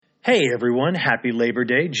Hey everyone, happy Labor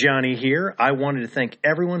Day. Johnny here. I wanted to thank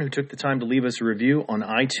everyone who took the time to leave us a review on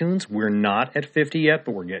iTunes. We're not at 50 yet,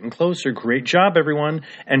 but we're getting closer. Great job, everyone.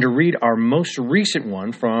 And to read our most recent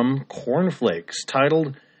one from Cornflakes,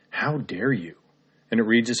 titled, How Dare You? And it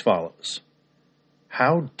reads as follows.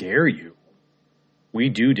 How dare you? We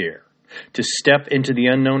do dare to step into the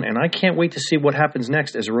unknown, and I can't wait to see what happens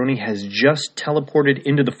next as Roni has just teleported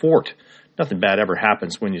into the fort. Nothing bad ever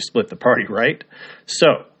happens when you split the party, right?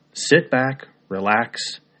 So, sit back,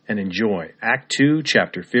 relax, and enjoy Act 2,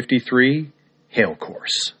 Chapter 53,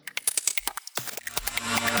 Hailcourse.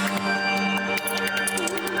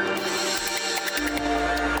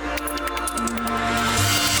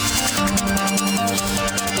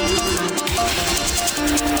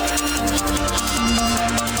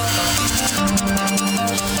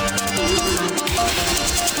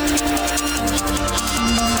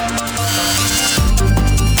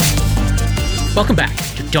 Welcome back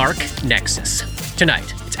to Dark Nexus.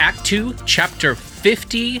 Tonight, it's Act 2, Chapter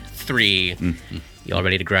 53. You all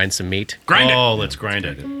ready to grind some meat? Grind it! Oh, let's grind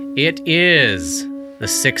it. It is the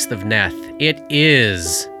 6th of Neth. It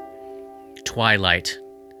is twilight.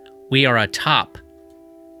 We are atop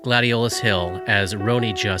Gladiolus Hill as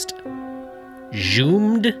Roni just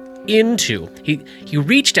zoomed into. He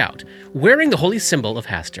reached out, wearing the holy symbol of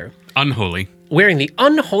Hastur. Unholy. Wearing the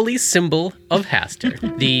unholy symbol of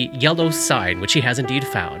Hastur, the yellow sign, which he has indeed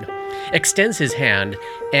found, extends his hand,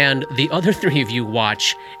 and the other three of you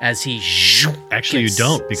watch as he... Actually, you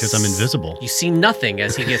don't, because I'm invisible. You see nothing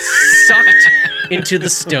as he gets sucked into the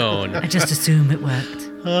stone. I just assume it worked.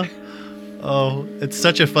 Oh, it's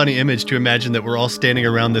such a funny image to imagine that we're all standing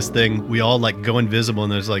around this thing. We all go invisible,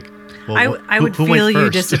 and there's well, I would who feel went you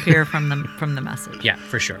first? disappear from the message. Yeah,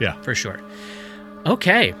 for sure. Yeah. For sure.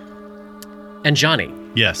 Okay. And Johnny,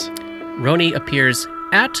 Yes. Roni appears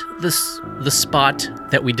at the spot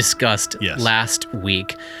that we discussed last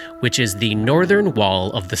week, which is the northern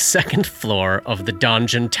wall of the second floor of the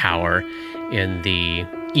donjon tower in the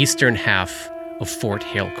eastern half of Fort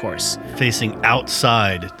Hailcourse. Facing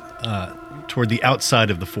outside, toward the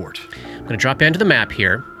outside of the fort. I'm going to drop into the map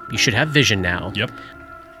here. You should have vision now. Yep.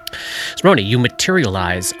 So, Roni, you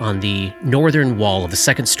materialize on the northern wall of the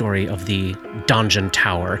second story of the donjon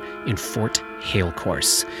tower in Fort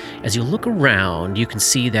Hailcourse. As you look around, you can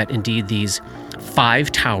see that indeed these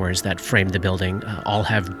 5 towers that frame the building all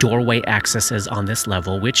have doorway accesses on this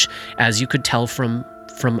level, which, as you could tell from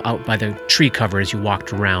out by the tree cover as you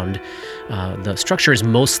walked around, the structure is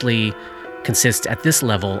mostly consists at this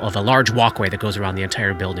level of a large walkway that goes around the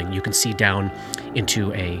entire building. You can see down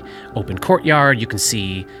into a open courtyard. You can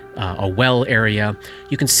see a well area.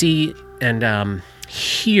 You can see and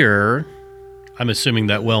hear. I'm assuming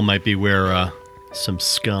that well might be where some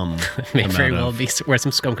scum may come very out well of. be where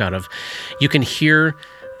some scum out of. You can hear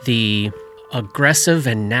the aggressive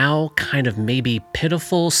and now kind of maybe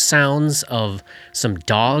pitiful sounds of some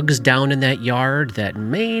dogs down in that yard that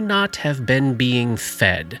may not have been being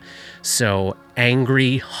fed. So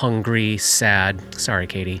angry, hungry, sad. Sorry,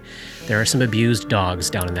 Katie. There are some abused dogs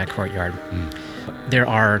down in that courtyard. There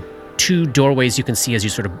are 2 doorways you can see as you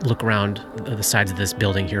sort of look around the sides of this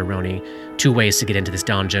building here, Roni. 2 ways to get into this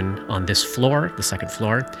donjon on this floor, the second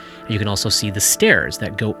floor. And you can also see the stairs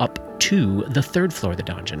that go up to the 3rd floor of the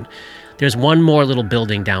donjon. There's one more little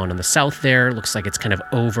building down on the south there. Looks like it's kind of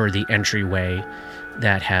over the entryway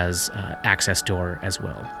that has access door as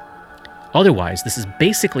well. Otherwise, this is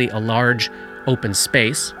basically a large open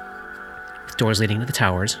space with doors leading to the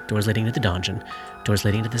towers, doors leading to the donjon, doors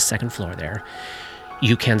leading to the 2nd floor there.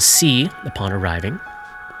 You can see, upon arriving,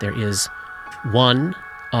 there is one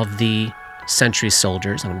of the sentry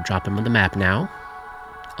soldiers. I'm going to drop him on the map now.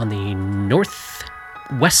 On the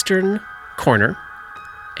northwestern corner,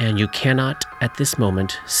 and you cannot, at this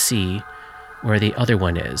moment, see where the other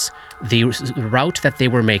one is. The route that they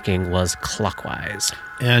were making was clockwise.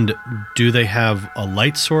 And do they have a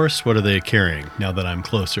light source? What are they carrying now that I'm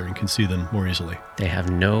closer and can see them more easily? They have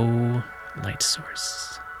no light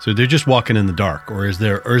source. So they're just walking in the dark, or is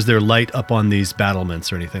there light up on these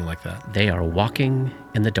battlements or anything like that? They are walking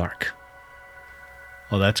in the dark.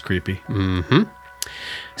 Oh, that's creepy. Mm-hmm.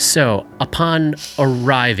 So, upon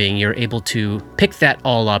arriving, you're able to pick that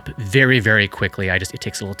all up very, very quickly. It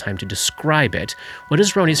takes a little time to describe it. What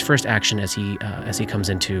is Roni's first action as he comes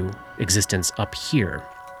into existence up here?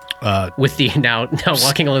 With the now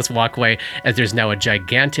walking on this walkway, as there's now a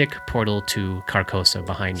gigantic portal to Carcosa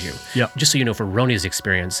behind you. Yep. Just so you know, for Roni's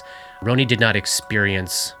experience, Roni did not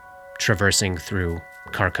experience traversing through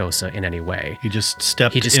Carcosa in any way. He just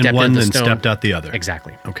stepped in one and stepped out the other.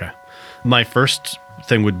 Exactly. Okay. My first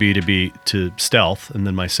thing would be to stealth, and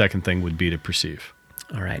then my second thing would be to perceive.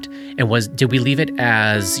 All right. And did we leave it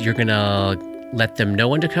as you're going to let them know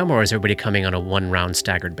when to come, or is everybody coming on a one-round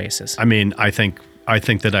staggered basis? I mean, I think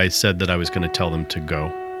that I said that I was going to tell them to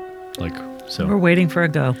go. So. We're waiting for a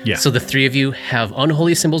go. Yeah. So the three of you have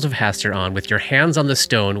unholy symbols of Hastur on with your hands on the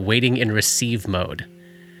stone, waiting in receive mode.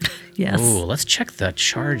 Yes. Ooh, let's check the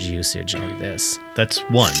charge usage on this. That's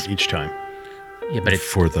 1 each time. Yeah, but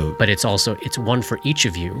it's 1 for each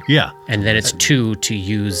of you. Yeah. And then it's 2 to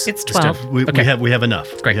use. It's the 12. stuff. We have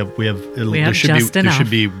enough. Great. We have just there enough. should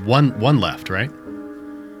be one left, right?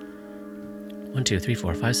 1, 2, 3,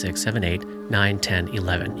 4, 5, 6, 7, 8, 9, 10,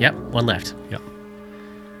 11. Yep, 1 left. Yep.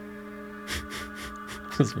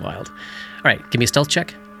 This is wild. All right, give me a stealth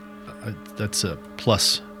check. That's a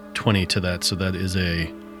plus 20 to that, so that is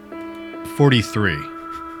a 43.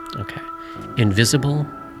 Okay. Invisible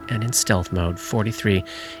and in stealth mode, 43.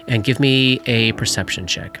 And give me a perception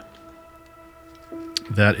check.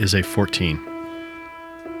 That is a 14.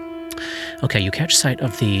 Okay, you catch sight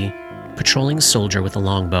of the patrolling soldier with a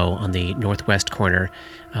longbow on the northwest corner.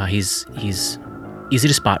 He's easy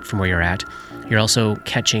to spot from where you're at. You're also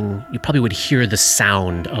you probably would hear the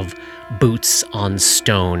sound of boots on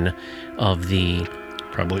stone of the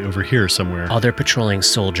Probably over here somewhere. other patrolling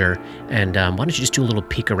soldier. And why don't you just do a little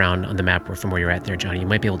peek around on the map from where you're at there, Johnny? You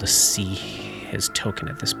might be able to see his token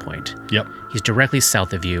at this point. Yep. He's directly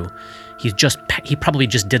south of you. He probably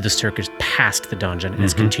just did the circuit past the dungeon and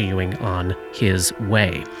is continuing on his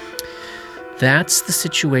way. That's the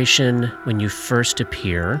situation when you first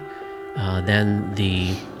appear. Then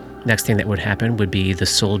the next thing that would happen would be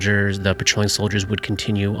the patrolling soldiers would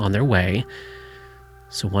continue on their way.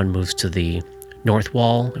 So one moves to the north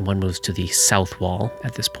wall and one moves to the south wall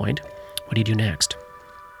at this point. What do you do next?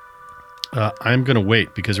 I'm going to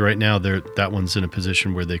wait because right now that one's in a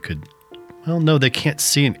position where they could. Well, no, they can't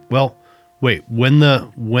see it. Well, wait. When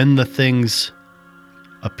the things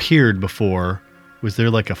appeared before, was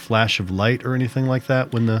there like a flash of light or anything like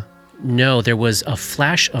that? No, there was a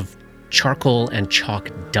flash of charcoal and chalk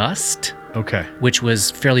dust. Okay. Which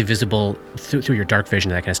was fairly visible through your dark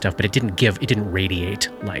vision and that kind of stuff, but it didn't radiate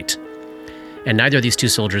light. And neither of these two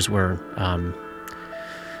soldiers were.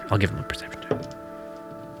 I'll give them a perception check.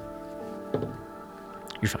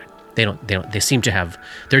 You're fine. They seem to have.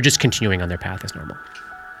 They're just continuing on their path as normal.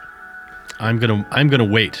 I'm gonna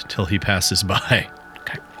wait till he passes by.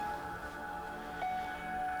 Okay.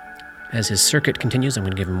 As his circuit continues, I'm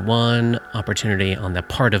going to give him one opportunity on the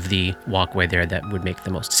part of the walkway there that would make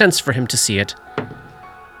the most sense for him to see it.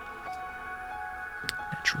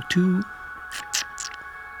 Natural 2.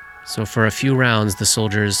 So for a few rounds, the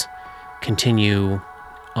soldiers continue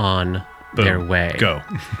on their way. Go.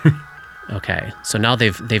 Okay, so now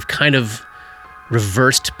they've kind of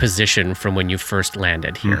reversed position from when you first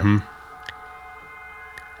landed here.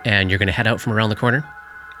 And you're going to head out from around the corner?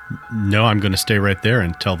 No, I'm going to stay right there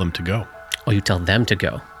and tell them to go. Oh, you tell them to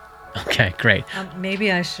go. Okay, great.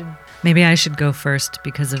 Maybe I should go first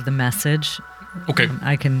because of the message. Okay.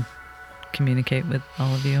 I can communicate with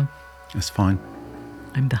all of you. That's fine.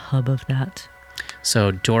 I'm the hub of that.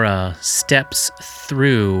 So Dora steps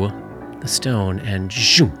through the stone and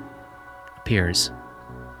zoom, appears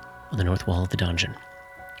on the north wall of the dungeon.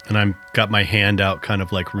 And I'm got my hand out, kind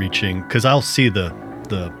of like reaching, because I'll see the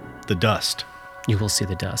dust. You will see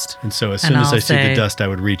the dust. And so as soon as I see the dust, I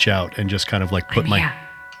would reach out and just kind of like put my...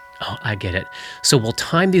 Oh, I get it. So we'll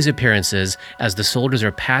time these appearances as the soldiers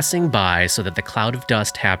are passing by so that the cloud of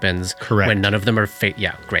dust happens. Correct. When none of them are...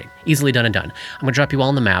 Yeah, great. Easily done and done. I'm going to drop you all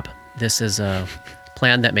on the map. This is a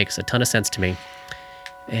plan that makes a ton of sense to me.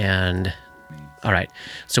 And... All right.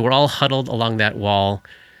 So we're all huddled along that wall.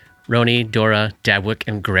 Roni, Dora, Dabwick,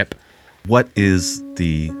 and Grip. What is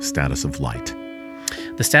the status of light?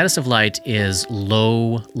 The status of light is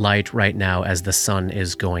low light right now as the sun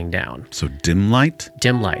is going down. So dim light?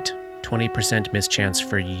 Dim light. 20% mischance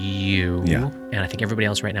for you. Yeah. And I think everybody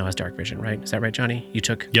else right now has dark vision, right? Is that right, Johnny? You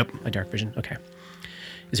took a dark vision? Okay.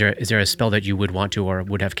 Is there a spell that you would want to or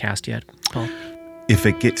would have cast yet, Paul? If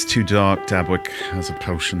it gets too dark, Dabwick has a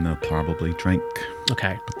potion they'll probably drink.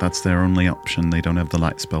 Okay. But that's their only option. They don't have the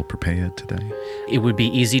light spell prepared today. It would be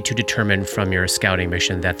easy to determine from your scouting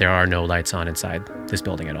mission that there are no lights on inside this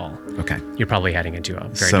building at all. Okay. You're probably heading into a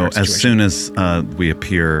very So dark situation. as soon as we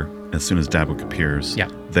appear, as soon as Dabwick appears,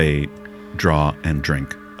 they draw and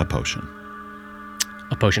drink a potion.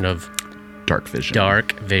 A potion of... Dark vision.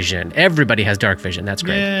 Dark vision. Everybody has dark vision. That's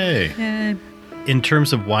great. Yay. In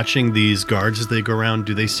terms of watching these guards as they go around,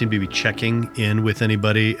 do they seem to be checking in with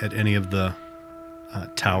anybody at any of the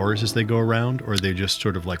towers as they go around, or are they just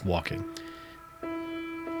sort of like walking?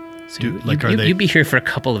 So you'd be here for a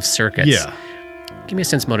couple of circuits. Yeah. Give me a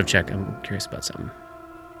sense motive check. I'm curious about something.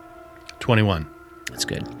 21. That's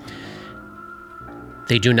good.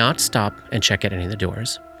 They do not stop and check at any of the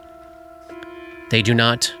doors. They do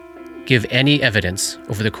not give any evidence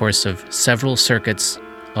over the course of several circuits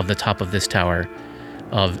of the top of this tower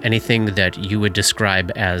of anything that you would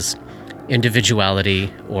describe as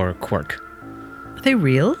individuality or quirk. Are they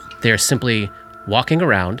real? They are simply walking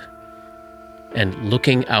around and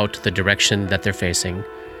looking out the direction that they're facing,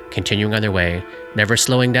 continuing on their way, never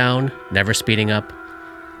slowing down, never speeding up,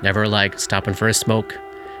 never like stopping for a smoke,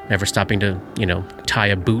 never stopping to, tie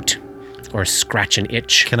a boot or scratch an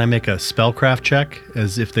itch. Can I make a spellcraft check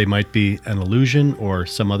as if they might be an illusion or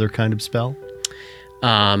some other kind of spell?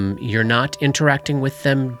 You're not interacting with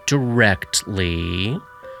them directly.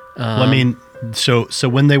 So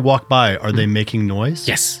when they walk by, are they making noise?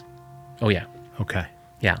 Yes. Oh, yeah. Okay.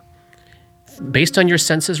 Yeah. Based on your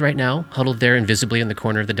senses right now, huddled there invisibly in the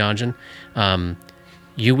corner of the dungeon,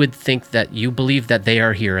 you would think that you believe that they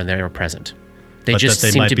are here and they are present. They just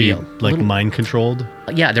seem to be like mind controlled.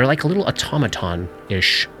 Yeah, they're like a little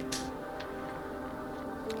automaton-ish.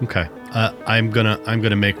 Okay, I'm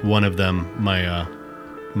gonna make one of them my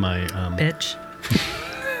bitch.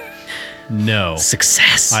 No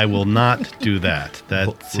success. I will not do that.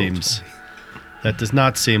 That does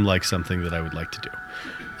not seem like something that I would like to do.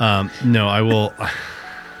 No, I will.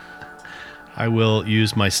 I will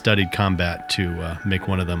use my studied combat to make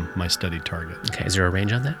one of them my studied target. Okay, is there a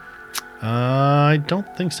range on that? I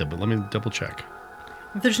don't think so, but let me double check.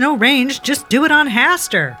 If there's no range, just do it on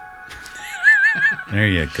Haster. There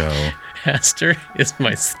you go. Haster is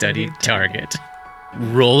my studied target.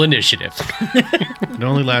 Roll initiative. It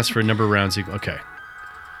only lasts for a number of rounds. Okay.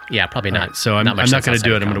 Yeah, probably not. Right, so I'm not going to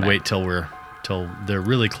do it. I'm going to wait till they're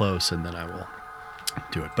really close, and then I will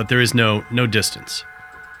do it. But there is no distance.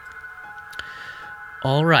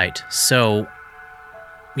 All right. So,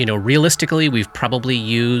 realistically, we've probably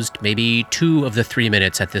used maybe 2 of the 3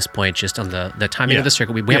 minutes at this point, just on the timing of the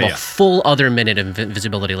circuit. We have a full other minute of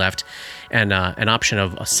visibility left, and an option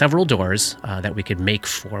of several doors that we could make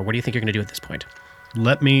for. What do you think you're going to do at this point?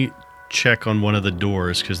 Let me check on one of the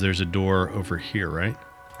doors, because there's a door over here, right?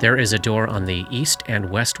 There is a door on the east and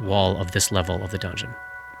west wall of this level of the dungeon.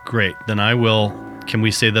 Great. Then I will... Can we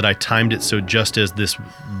say that I timed it so just as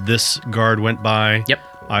this guard went by... Yep.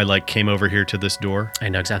 I came over here to this door? I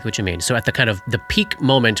know exactly what you mean. So at the kind of the peak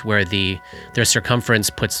moment where their circumference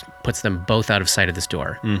puts them both out of sight of this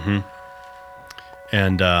door. Mm-hmm.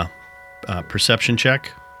 And perception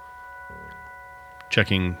check.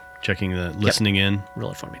 Checking the listening in.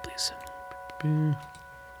 Roll it for me, please.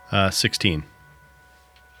 16.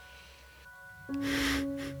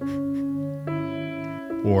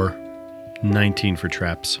 Or 19 for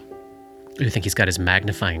traps. You think he's got his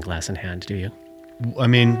magnifying glass in hand, do you? I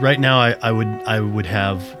mean, right now I would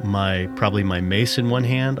have probably my mace in one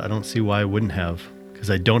hand. I don't see why I wouldn't have,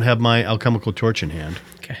 because I don't have my alchemical torch in hand.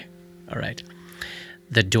 Okay, all right.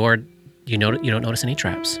 The door, you don't notice any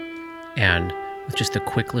traps, and with just a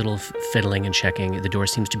quick little fiddling and checking, the door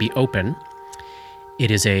seems to be open.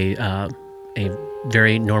 It is a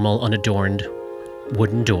very normal, unadorned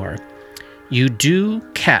wooden door. You do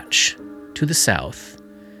catch to the south,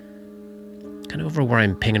 kind of over where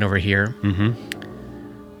I'm pinging over here. Mm-hmm.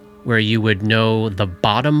 Where you would know the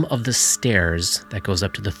bottom of the stairs that goes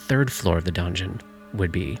up to the 3rd floor of the dungeon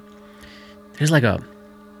would be. There's like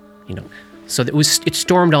so it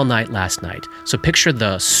stormed all night last night. So picture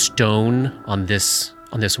the stone on this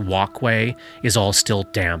walkway is all still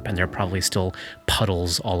damp, and there are probably still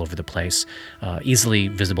puddles all over the place, easily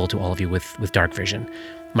visible to all of you with dark vision.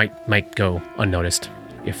 Might go unnoticed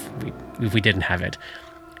if we didn't have it.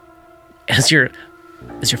 As you're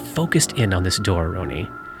focused in on this door, Roni,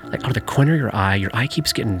 out of the corner of your eye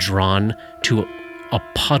keeps getting drawn to a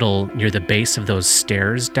puddle near the base of those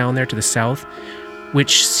stairs down there to the south,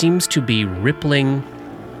 which seems to be rippling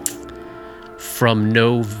from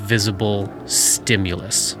no visible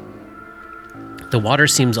stimulus. The water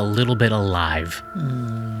seems a little bit alive.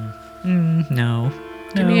 No.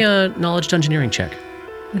 Give me a knowledge dungeoneering check.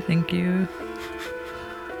 Thank you.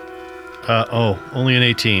 Only an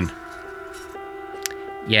 18.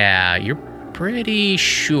 Yeah, you're pretty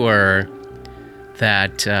sure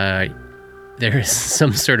that there's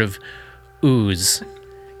some sort of ooze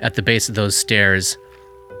at the base of those stairs.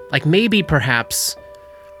 Maybe perhaps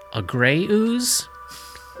a gray ooze,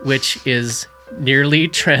 which is nearly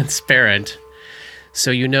transparent.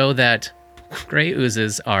 So you know that gray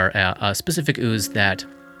oozes are a specific ooze that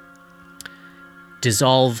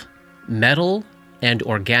dissolve metal and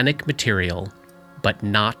organic material, but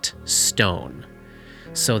not stone.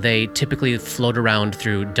 So they typically float around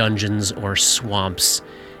through dungeons or swamps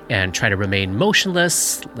and try to remain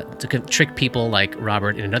motionless, to trick people like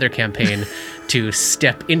Robert in another campaign to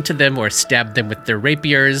step into them or stab them with their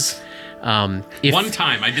rapiers. One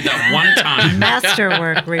time. I did that one time.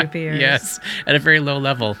 Masterwork rapiers. Yes, at a very low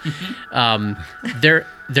level.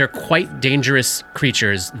 They're quite dangerous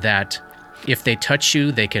creatures that if they touch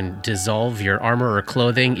you, they can dissolve your armor or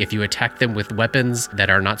clothing. If you attack them with weapons that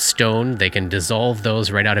are not stone, they can dissolve those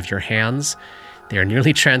right out of your hands. They are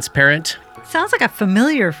nearly transparent. Sounds like a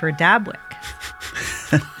familiar for Dabwick.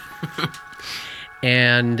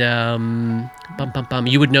 And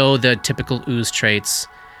you would know the typical ooze traits,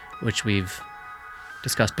 which we've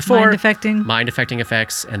discussed before. Mind affecting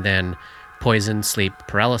effects, and then poison, sleep,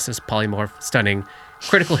 paralysis, polymorph, stunning,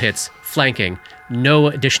 critical hits, flanking, no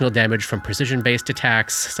additional damage from precision-based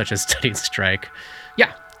attacks, such as stunning strike.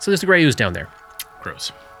 Yeah, so there's a gray ooze down there.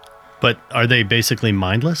 Gross. But are they basically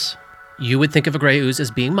mindless? You would think of a gray ooze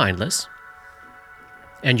as being mindless,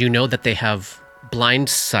 and you know that they have blind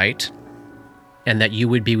sight, and that you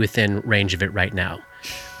would be within range of it right now.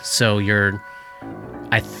 So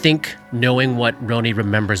I think, knowing what Roni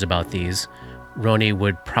remembers about these, Roni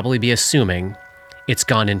would probably be assuming it's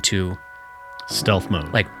gone into stealth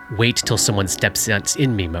mode. Like, wait till someone steps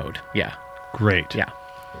in me mode. Yeah. Great. Yeah.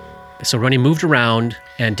 So Roni moved around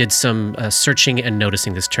and did some searching and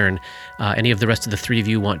noticing this turn. Any of the rest of the three of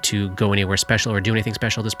you want to go anywhere special or do anything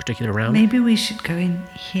special this particular round? Maybe we should go in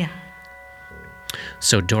here.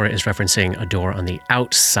 So Dora is referencing a door on the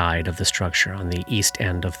outside of the structure, on the east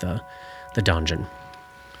end of the dungeon.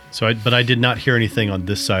 But I did not hear anything on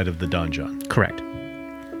this side of the dungeon. Correct.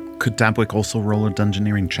 Could Dabwick also roll a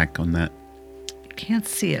dungeoneering check on that? Can't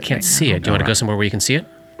see it. Can't see it. Do you want to go somewhere where you can see it?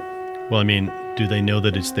 Well, I mean, do they know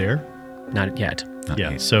that it's there? Not yet. Not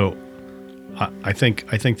yet. So I think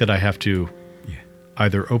that I have to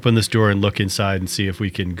either open this door and look inside and see if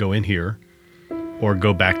we can go in here, or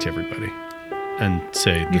go back to everybody and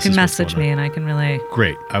say, you can message me and I can relay.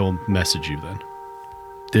 Great. I will message you then.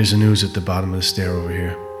 There's an ooze at the bottom of the stair over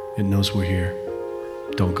here. It knows we're here.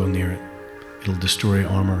 Don't go near it. It'll destroy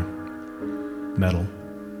armor, metal.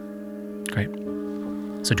 Great.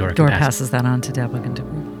 So Dora passes that on to Dabwick and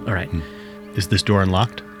Dibble. All right. Is this door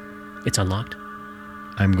unlocked? It's unlocked.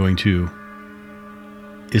 I'm going to...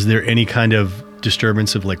 Is there any kind of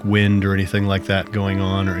disturbance of like wind or anything like that going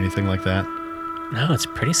on or anything like that? No, it's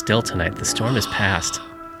pretty still tonight. The storm is past.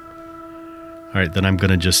 All right, then I'm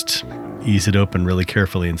going to just ease it open really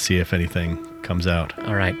carefully and see if anything comes out.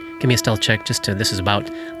 All right. Give me a stealth check. This is about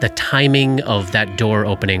the timing of that door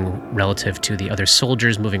opening relative to the other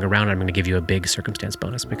soldiers moving around. I'm going to give you a big circumstance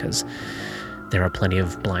bonus because there are plenty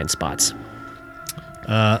of blind spots.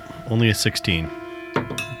 Only a 16.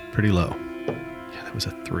 Pretty low. Yeah, that was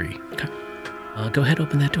a 3. Okay. Go ahead,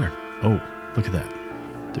 open that door. Oh, look at that.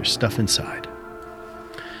 There's stuff inside.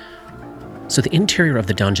 So the interior of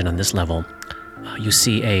the dungeon on this level, you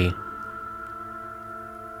see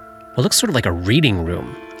what looks sort of like a reading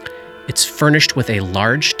room. It's furnished with a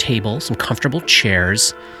large table, some comfortable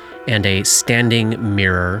chairs, and a standing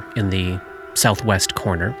mirror in the southwest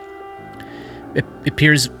corner. It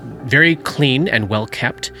appears very clean and well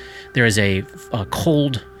kept. There is a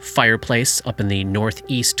cold fireplace up in the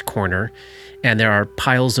northeast corner, and there are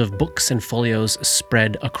piles of books and folios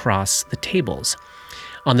spread across the tables.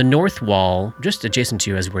 On the north wall, just adjacent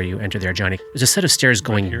to you as where you enter there, Johnny, there's a set of stairs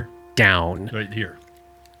going down. Right here.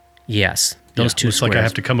 Yes, those two looks squares. Like I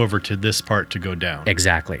have to come over to this part to go down.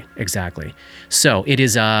 Exactly. So it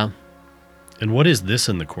is And what is this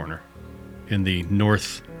in the corner? In the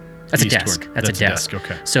north? That's a desk. That's a desk.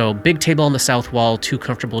 Okay. So big table on the south wall, 2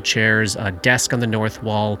 comfortable chairs, a desk on the north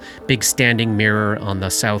wall, big standing mirror on the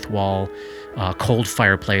south wall, cold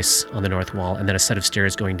fireplace on the north wall, and then a set of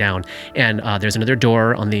stairs going down. And there's another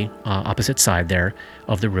door on the opposite side there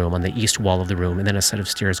of the room, on the east wall of the room, and then a set of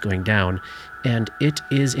stairs going down. And it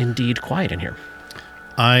is indeed quiet in here.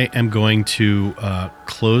 I am going to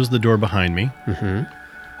close the door behind me. Mm-hmm.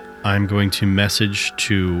 I'm going to message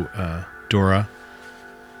to Dora.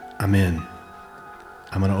 I'm in.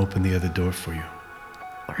 I'm going to open the other door for you.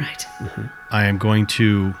 All right. Mm-hmm. I am going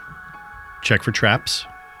to check for traps,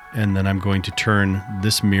 and then I'm going to turn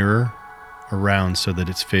this mirror around so that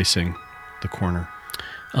it's facing the corner.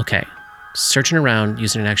 Okay. Searching around,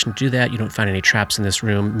 using an action to do that. You don't find any traps in this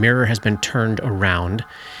room. Mirror has been turned around,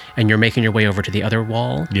 and you're making your way over to the other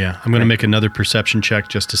wall. Yeah, I'm going to make another perception check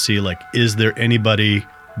just to see, is there anybody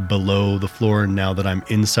below the floor now that I'm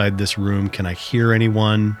inside this room? Can I hear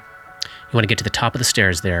anyone? You want to get to the top of the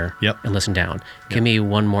stairs there. Yep. And listen down. Give me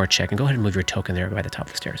one more check, and go ahead and move your token there by the top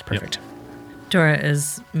of the stairs. Perfect. Yep. Dora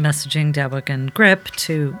is messaging Dabwick and Grip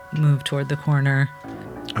to move toward the corner.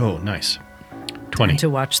 Oh, nice. 20. And to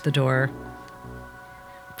watch the door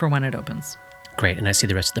for when it opens. Great, and I see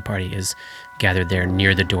the rest of the party is gathered there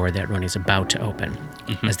near the door that Roni's about to open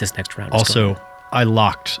as this next round is going. Also, I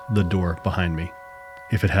locked the door behind me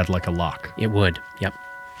if it had like a lock. It would, yep.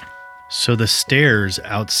 So the stairs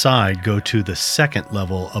outside go to the second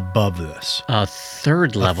level above this. A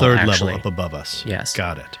third level, A third actually. level up above us. Yes.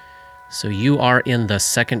 Got it. So you are in the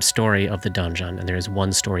second story of the dungeon, and there is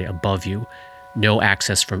one story above you. No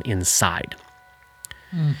access from inside.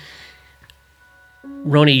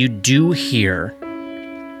 Roni, you do hear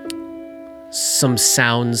some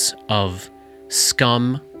sounds of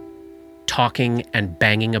scum talking and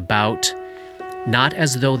banging about, not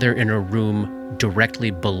as though they're in a room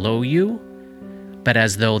directly below you, but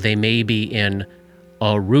as though they may be in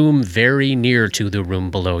a room very near to the room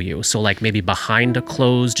below you. So like maybe behind a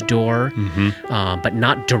closed door, but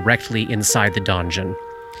not directly inside the dungeon.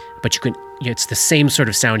 But it's the same sort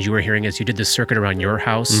of sound you were hearing as you did the circuit around your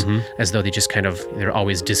house, as though they just they're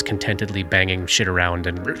always discontentedly banging shit around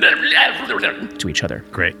and to each other.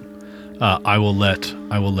 Great. I will let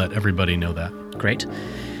everybody know that. Great.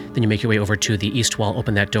 Then you make your way over to the east wall,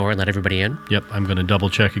 open that door, and let everybody in. Yep, I'm going to double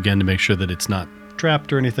check again to make sure that it's not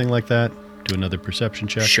trapped or anything like that. Do another perception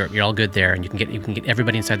check. Sure, you're all good there, and you can get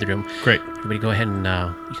everybody inside the room. Great. Everybody go ahead and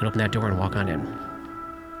you can open that door and walk on in.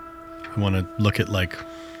 I want to look at like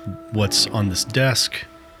what's on this desk.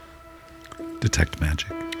 Detect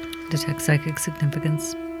magic. Detect psychic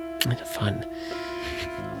significance. Fun.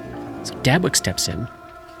 So Dabwick steps in.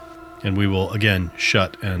 And we will again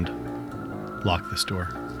shut and lock this door.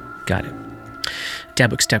 Got it.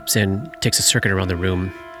 Dabwick steps in, takes a circuit around the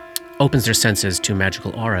room, opens their senses to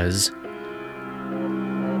magical auras,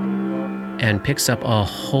 and picks up a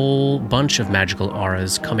whole bunch of magical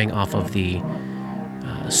auras coming off of the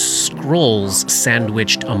scrolls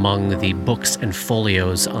sandwiched among the books and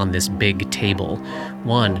folios on this big table.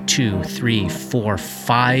 1, 2, 3, 4,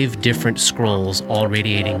 5 different scrolls, all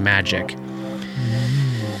radiating magic.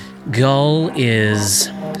 Gull is...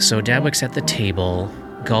 So Dabwick's at the table.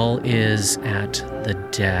 Gull is at the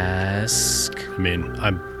desk. I mean,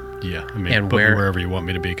 And put me wherever you want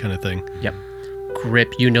me to be kind of thing. Yep.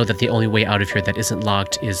 Grip, you know that the only way out of here that isn't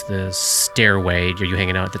locked is the stairway. Are you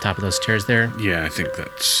hanging out at the top of those stairs there? Yeah, I think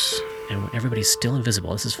that's... And everybody's still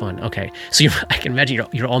invisible. This is fun. Okay. So I can imagine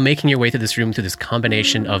you're all making your way through this room through this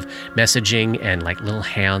combination of messaging and like little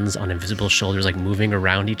hands on invisible shoulders, like moving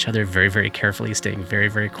around each other very, very carefully, staying very,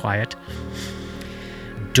 very quiet.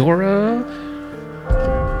 Dora...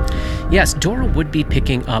 Yes, Dora would be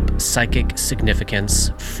picking up psychic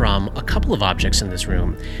significance from a couple of objects in this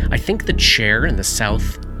room. I think the chair in the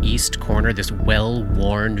southeast corner, this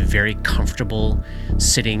well-worn, very comfortable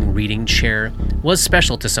sitting reading chair, was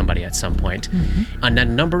special to somebody at some point. And a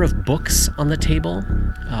number of books on the table,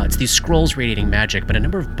 it's these scrolls radiating magic, but a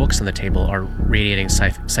number of books on the table are radiating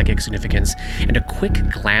psychic significance. And a quick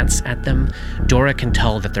glance at them, Dora can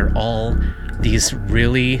tell that they're all these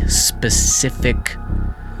really specific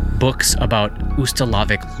books about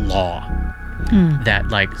Ustalavic law. That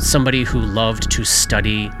like somebody who loved to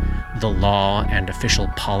study the law and official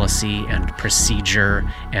policy and procedure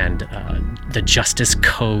and the justice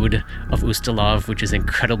code of Ustalav, which is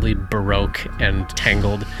incredibly baroque and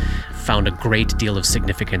tangled, found a great deal of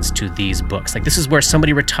significance to these books. Like this is where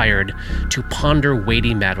somebody retired to ponder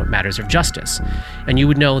weighty matters of justice. And you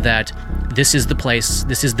would know that this is the place,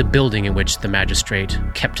 this is the building in which the magistrate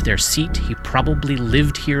kept their seat. He probably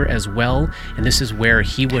lived here as well, and this is where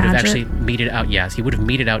he would have actually meted out. Yes, he would have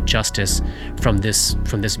meted out justice from this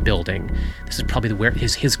building. This is probably where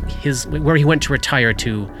his where he went to retire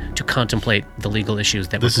to contemplate the legal issues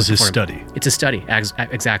that this were is his before him. study. It's a study,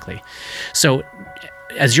 exactly. So,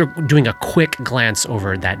 as you're doing a quick glance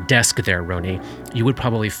over that desk there, Roni, you would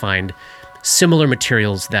probably find similar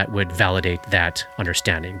materials that would validate that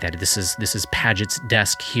understanding, that this is Paget's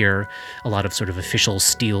desk here, a lot of sort of official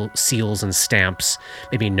seals and stamps,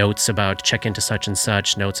 maybe notes about check into such and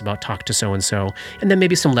such, notes about talk to so-and-so, and then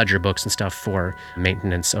maybe some ledger books and stuff for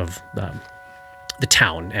maintenance of the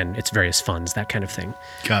town and its various funds, that kind of thing.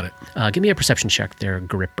 Got it. Give me a perception check there,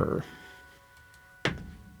 Gripper.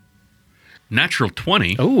 Natural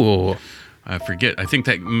 20. Oh. I forget. I think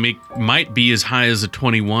that might be as high as a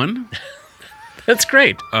 21. That's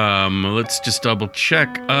great. Let's just double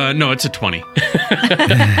check. No, it's a 20.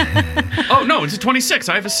 Oh, no, it's a 26.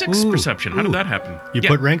 I have a 6 perception. How did that happen? You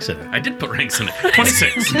put ranks in it. I did put ranks in it.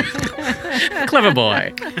 26. Clever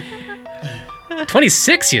boy.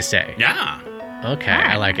 26, you say? Yeah. Okay,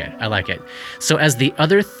 I like it. So as the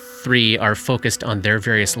other three are focused on their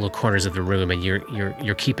various little corners of the room, and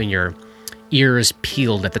you're keeping your ears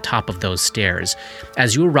peeled at the top of those stairs.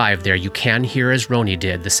 As you arrive there, you can hear, as Roni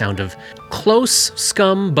did, the sound of close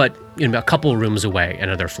scum, but a couple rooms away,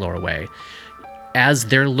 another floor away. As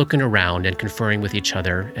they're looking around and conferring with each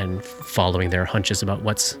other and following their hunches about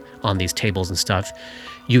what's on these tables and stuff,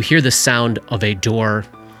 you hear the sound of a door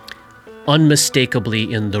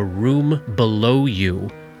unmistakably in the room below you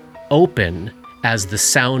open as the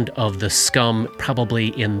sound of the scum probably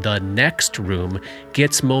in the next room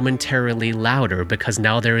gets momentarily louder because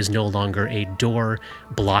now there is no longer a door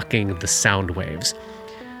blocking the sound waves.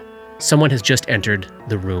 Someone has just entered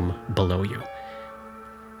the room below you.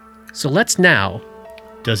 So let's now...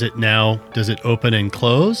 Does it open and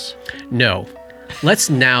close? No. Let's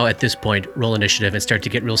now, at this point, roll initiative and start to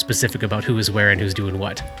get real specific about who is where and who's doing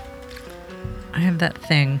what. I have that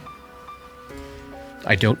thing.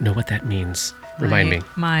 I don't know what that means. Remind me.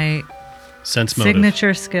 My sense motive.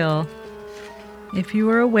 Signature skill. If you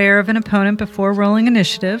are aware of an opponent before rolling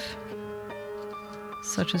initiative,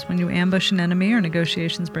 such as when you ambush an enemy or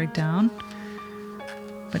negotiations break down,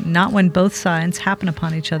 but not when both sides happen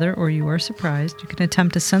upon each other or you are surprised, you can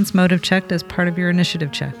attempt a sense motive check as part of your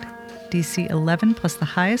initiative check. DC 11 plus the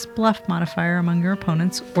highest bluff modifier among your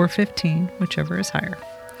opponents, or 15, whichever is higher.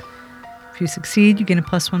 If you succeed, you gain a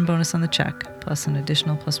 +1 bonus on the check, plus an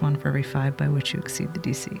additional +1 for every 5 by which you exceed the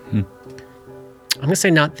DC. I'm going to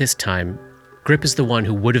say not this time. Grip is the one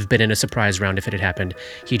who would have been in a surprise round if it had happened.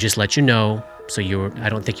 He just let you know, so I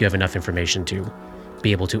don't think you have enough information to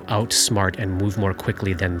be able to outsmart and move more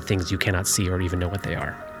quickly than things you cannot see or even know what they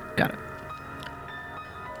are. Got it.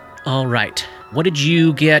 All right. What did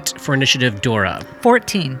you get for initiative, Dora?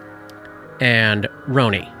 14. And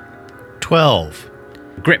Roni? 12.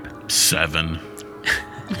 Grip? 7.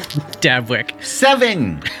 Dabwick?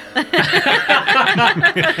 7.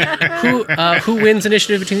 Who wins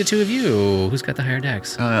initiative between the two of you? Who's got the higher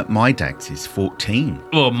dex? My dex is 14.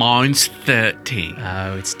 Well, mine's 13.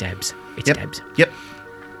 Oh, it's Debs. It's Yep. Debs. Yep.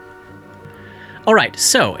 All right,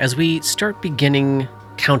 so as we start beginning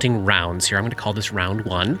counting rounds here, I'm going to call this round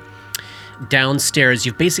 1. Downstairs,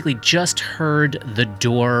 you've basically just heard the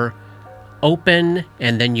door open,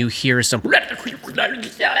 and then you hear some...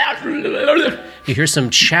 You hear some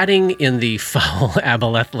chatting in the foul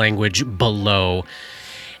Aboleth language below.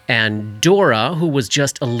 And Dora, who was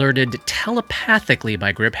just alerted telepathically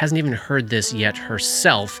by Grip, hasn't even heard this yet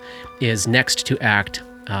herself, is next to act,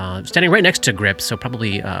 standing right next to Grip, so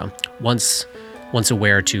probably once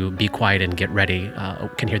aware to be quiet and get ready,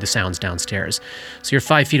 can hear the sounds downstairs. So you're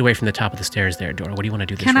 5 feet away from the top of the stairs there, Dora. What do you want to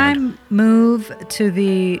do this round? Can I move to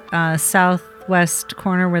the southwest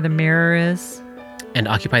corner where the mirror is? And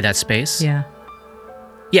occupy that space? Yeah.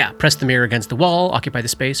 Yeah, press the mirror against the wall, occupy the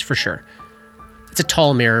space, for sure. It's a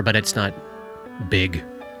tall mirror, but it's not big.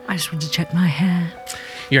 I just want to check my hair.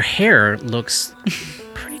 Your hair looks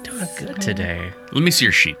pretty darn good today. Let me see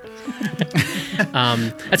your sheet.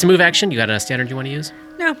 That's a move action. You got a standard you want to use?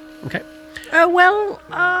 No. Okay. Well,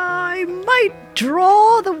 I might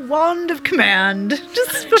draw the wand of command.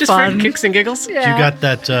 Just for Just fun. for kicks and giggles? Yeah. You got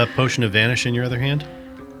that potion of vanish in your other hand?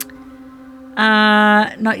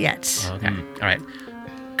 Not yet. Okay. All right.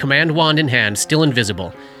 Command wand in hand, still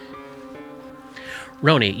invisible.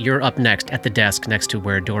 Roni, you're up next at the desk next to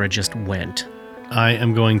where Dora just went. I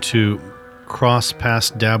am going to cross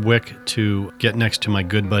past Dabwick to get next to my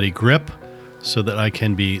good buddy Grip so that I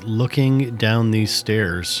can be looking down these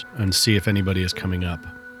stairs and see if anybody is coming up.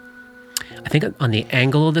 I think on the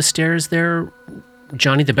angle of the stairs there,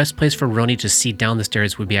 Johnny, the best place for Roni to see down the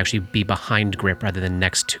stairs would be behind Grip rather than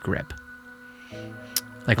next to Grip.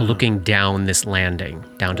 Like looking down this landing,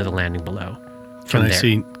 down to the landing below. Can I there.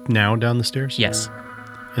 see now down the stairs? Yes.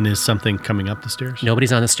 And is something coming up the stairs?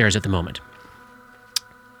 Nobody's on the stairs at the moment.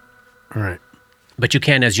 All right. But you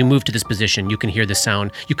can, as you move to this position, you can hear the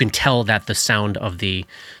sound. You can tell that the sound of the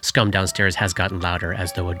scum downstairs has gotten louder,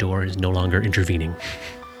 as though a door is no longer intervening.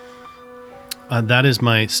 That is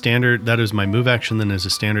my standard. That is my move action. Then as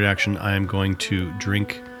a standard action, I am going to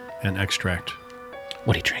drink an extract.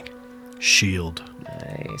 What do you drink? Shield.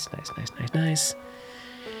 Nice.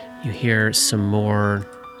 You hear some more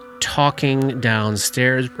talking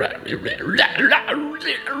downstairs.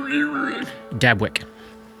 Dabwick.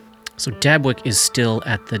 So Dabwick is still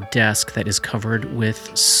at the desk that is covered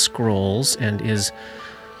with scrolls and is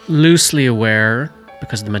loosely aware,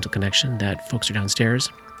 because of the mental connection, that folks are downstairs.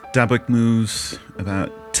 Dabwick moves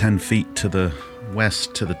about 10 feet to the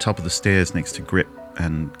west to the top of the stairs next to Grip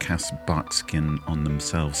and casts bark skin on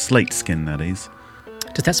themselves. Slate skin, that is.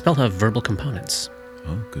 Does that spell have verbal components?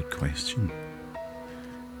 Oh, good question.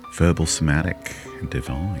 Verbal, somatic, and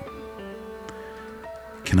divine.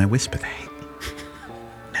 Can I whisper that?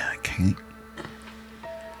 No, I can't.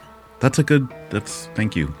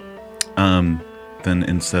 Thank you. Then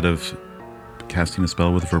instead of casting a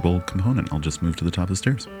spell with a verbal component, I'll just move to the top of the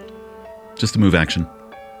stairs. Just a move action.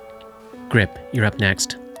 Grip, you're up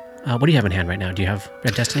next. What do you have in hand right now? Do you have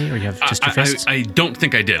Red Destiny or you have just your fists? I don't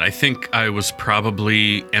think I did. I think I was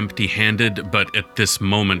probably empty-handed, but at this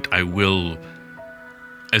moment I will,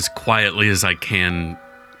 as quietly as I can,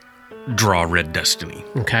 draw Red Destiny.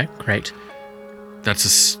 Okay, great.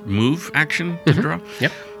 That's a move action to draw?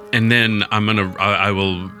 Yep. And then I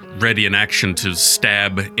will ready an action to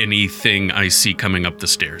stab anything I see coming up the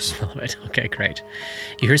stairs. Love it. Okay, great.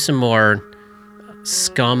 You hear some more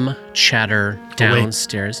scum chatter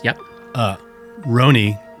downstairs. Yep.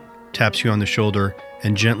 Roni taps you on the shoulder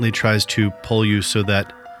and gently tries to pull you so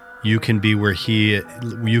that you can be where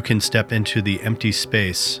you can step into the empty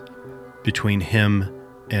space between him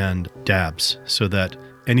and Dabs, so that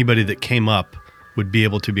anybody that came up would be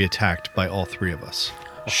able to be attacked by all three of us,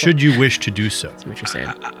 should you wish to do so. That's what you're saying.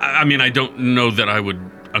 I mean, I don't know that I would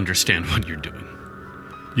understand what you're doing.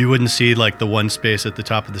 You wouldn't see like the one space at the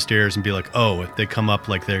top of the stairs and be like, oh, if they come up,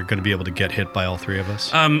 like they're going to be able to get hit by all three of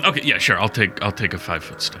us. Okay, yeah, sure. I'll take a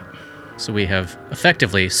 5-foot step. So we have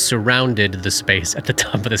effectively surrounded the space at the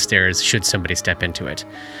top of the stairs should somebody step into it.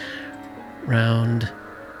 Round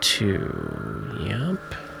 2. Yep.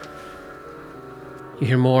 You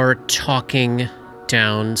hear more talking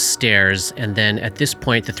downstairs, and then at this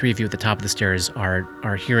point, the three of you at the top of the stairs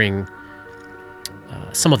are hearing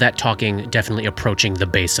some of that talking definitely approaching the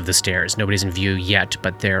base of the stairs. Nobody's in view yet,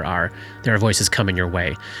 but there are voices coming your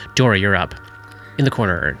way. Dora, you're up. In the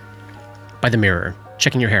corner, by the mirror,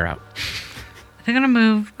 checking your hair out. I think I'm gonna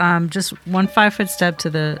move just one 5-foot step to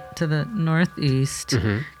the northeast.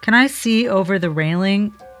 Mm-hmm. Can I see over the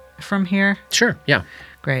railing from here? Sure, yeah.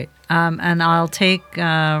 Great. And I'll take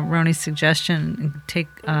Roni's suggestion and take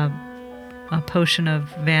a potion of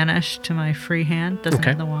vanish to my free hand. Doesn't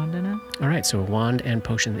have the wand in it. All right, so a wand and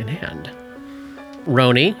potion in hand.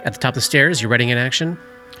 Roni, at the top of the stairs, you're readying in action?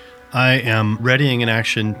 I am readying an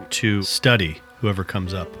action to study whoever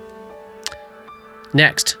comes up.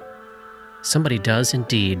 Next, somebody does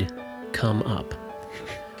indeed come up.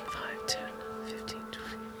 5, 10, 15,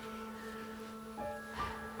 20.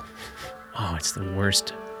 Oh, it's the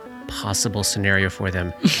worst possible scenario for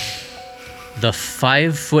them. The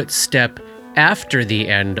 5-foot step after the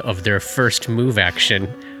end of their first move action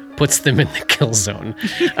puts them in the kill zone.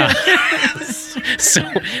 So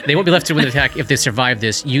they won't be left to with an attack if they survive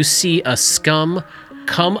this. You see a scum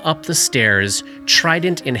come up the stairs,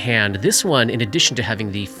 trident in hand. This one, in addition to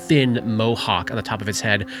having the thin mohawk on the top of its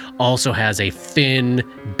head, also has a thin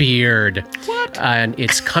beard. What? And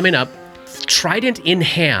it's coming up, trident in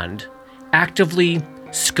hand, actively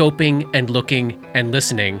scoping and looking and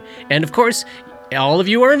listening. And of course, all of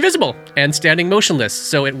you are invisible and standing motionless.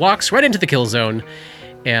 So it walks right into the kill zone.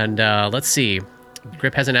 And let's see.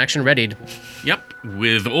 Grip has an action readied. Yep,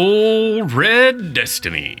 with old Red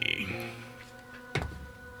Destiny.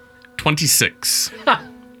 26.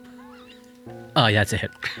 Oh, yeah, that's a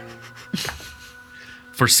hit.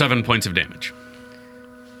 For 7 points of damage.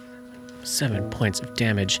 7 points of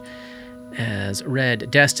damage as Red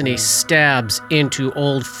Destiny stabs into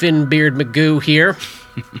old Finbeard Magoo here.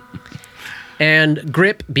 And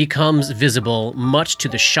Grip becomes visible, much to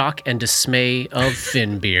the shock and dismay of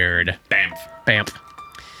Finbeard. Bamf. Bamf.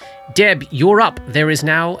 Deb, you're up. There is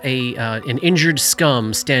now an injured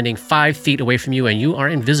scum standing 5 feet away from you, and you are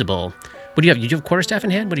invisible. What do you have? You have quarterstaff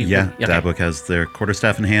in hand? What do you? Yeah, okay. Dabwick has their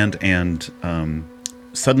quarterstaff in hand and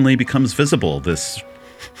suddenly becomes visible. This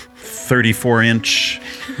 34-inch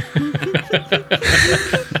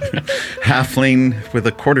halfling with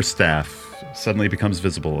a quarterstaff suddenly becomes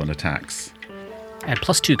visible and attacks. Add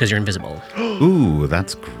 +2 because you're invisible. Ooh,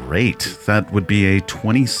 that's great. That would be a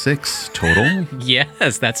 26 total.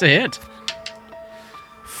 Yes, that's a hit.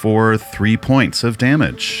 For 3 points of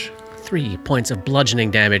damage. 3 points of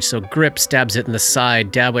bludgeoning damage. So Grip stabs it in the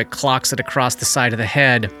side. Dabwick clocks it across the side of the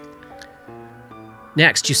head.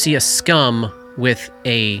 Next, you see a scum with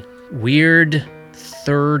a weird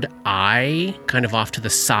third eye, kind of off to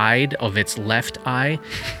the side of its left eye,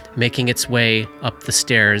 making its way up the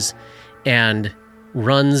stairs and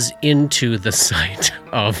runs into the sight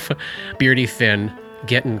of Beardy Finn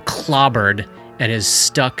getting clobbered and is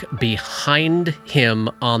stuck behind him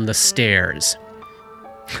on the stairs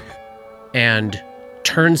and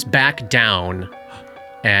turns back down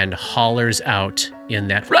and hollers out in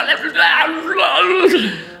that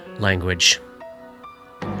language.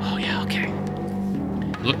 Oh, yeah, okay.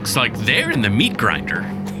 Looks like they're in the meat grinder.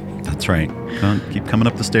 That's right. Keep coming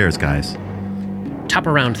up the stairs, guys. Top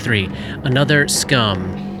of round 3, another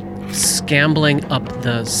scum scambling up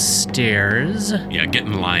the stairs, Yeah, get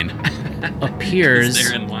in line. appears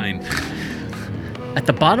They're in line. at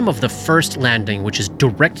the bottom of the first landing, which is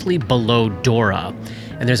directly below Dora.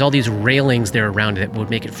 And there's all these railings there around it that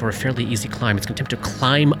would make it for a fairly easy climb. It's going to attempt to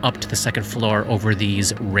climb up to the second floor over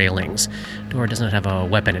these railings. Dora does not have a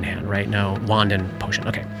weapon in hand, right? No, wand and potion.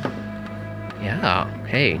 Okay. Yeah,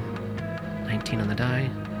 hey. 19 on the die.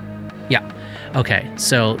 Yeah. Okay,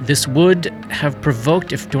 so this would have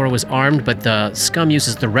provoked if Dora was armed, but the scum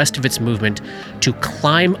uses the rest of its movement to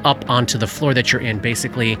climb up onto the floor that you're in,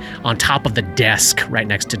 basically on top of the desk right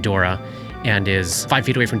next to Dora, and is 5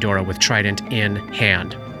 feet away from Dora with trident in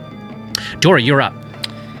hand. Dora, you're up.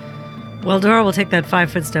 Well, Dora will take that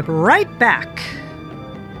 5-foot step right back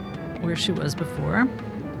where she was before.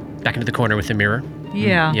 Back into the corner with the mirror.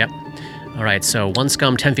 Yeah. Yep. All right, so 1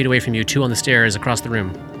 scum 10 feet away from you, 2 on the stairs across the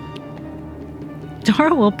room.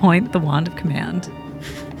 Dora will point the wand of command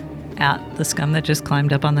at the scum that just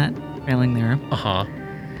climbed up on that railing there. Uh-huh.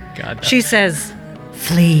 God. She says,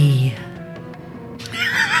 "Flee."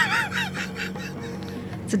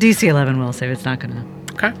 It's a DC 11 will save. It's not going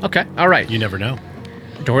to. Okay. All right. You never know.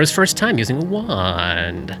 Dora's first time using a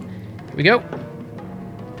wand. Here we go.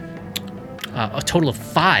 A total of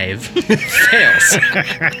 5 fails.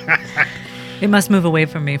 It must move away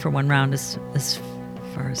from me for 1 round as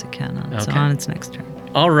far as it can Okay. on its next turn.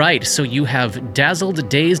 All right, so you have dazzled,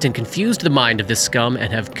 dazed, and confused the mind of this scum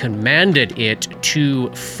and have commanded it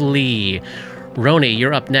to flee. Roni,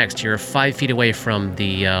 you're up next. You're 5 feet away from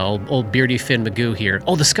the old beardy Finn Magoo here.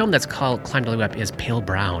 Oh, the scum that's climbed all the way up is pale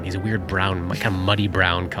brown. He's a weird brown, kind of muddy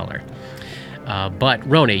brown color. But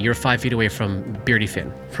Roni, you're 5 feet away from beardy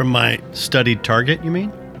Finn. From my studied target, you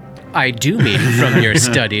mean? I do mean from your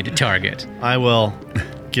studied target. I will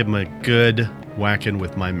give him a good whacking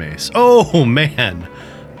with my mace. Oh, man.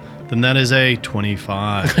 Then that is a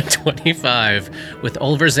 25. 25 with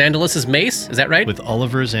Oliver Zandalus's mace. Is that right? With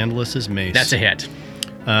Oliver Zandalus's mace. That's a hit.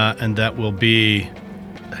 And that will be...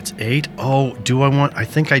 That's 8? Oh, do I want... I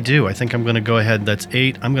think I do. I think I'm going to go ahead. That's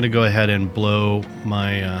 8. I'm going to go ahead and blow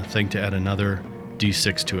my thing to add another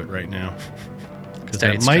D6 to it right now. Because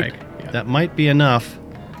that might be enough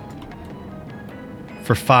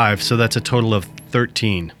for 5. So that's a total of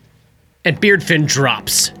 13. And Beardfin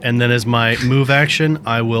drops. And then as my move action,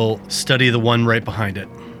 I will study the one right behind it.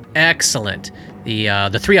 Excellent.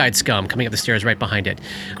 The three-eyed scum coming up the stairs right behind it.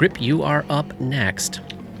 Grip, you are up next.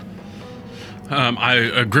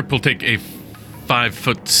 Grip will take a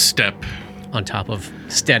 5-foot step On top of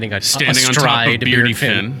standing on on top of Beardy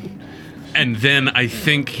Finn. And then I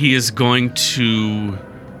think he is going to...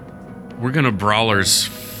 We're going to Brawler's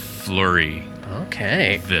Flurry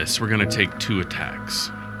Okay. this. We're going to take 2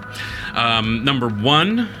 attacks. Number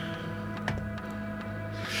 1,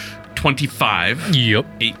 25. Yep.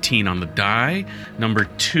 18 on the die. Number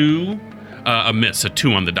 2, a miss, a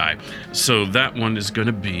 2 on the die. So that one is going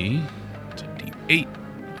to be... It's a D8.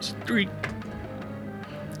 It's 3.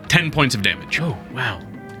 10 points of damage. Oh, wow.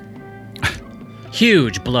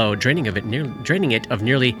 Huge blow, draining it of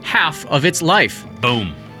nearly half of its life.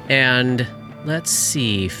 Boom. And let's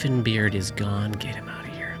see. Finbeard is gone. Get him out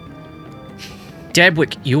of here.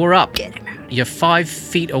 Debwick, you're up. Get him out. You're 5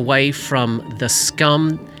 feet away from the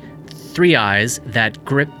scum 3 eyes that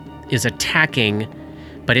Grip is attacking,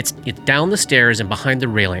 but it's down the stairs and behind the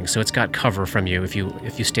railing, so it's got cover from you if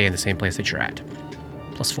you stay in the same place that you're at.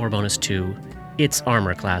 +4 bonus to its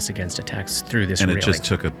armor class against attacks through this railing. And it just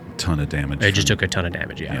took a ton of damage. It just took a ton of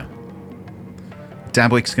damage, yeah.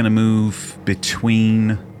 Dabwick's going to move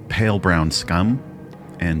between Pale Brown Scum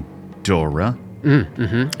and Dora.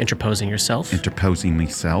 Interposing yourself. Interposing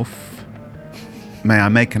myself. May I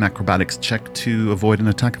make an acrobatics check to avoid an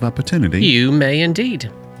attack of opportunity? You may indeed.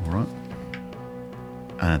 All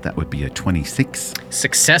right. That would be a 26.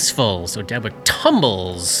 Successful. So Debwick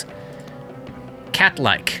tumbles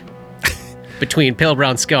cat-like between Pale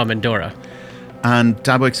Brown Scum and Dora. And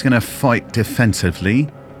Dabwick's going to fight defensively.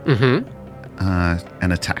 And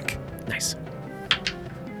attack. Nice.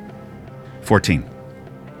 14.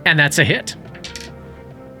 And that's a hit.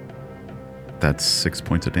 That's 6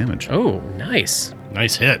 points of damage. Oh, nice.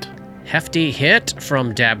 Nice hit. Hefty hit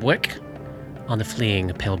from Dabwick on the fleeing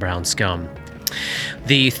Pale Brown Scum.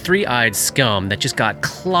 The 3-eyed scum that just got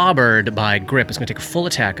clobbered by Grip is going to take a full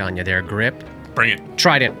attack on you there, Grip. Bring it.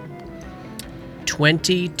 Trident.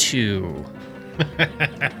 22.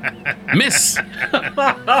 Miss.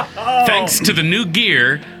 Thanks to the new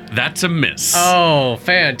gear, that's a miss. Oh,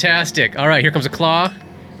 fantastic. All right, here comes a claw.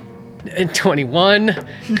 And 21.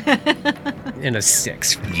 And a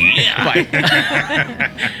 6. Yeah. Bye.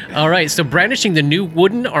 All right, so brandishing the new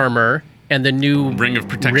wooden armor and the new Ring of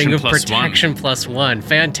Protection plus one.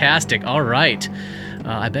 Fantastic. All right.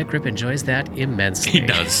 I bet Grip enjoys that immensely. He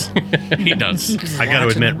does. He does. I got to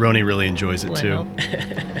admit, Roni really enjoys it too.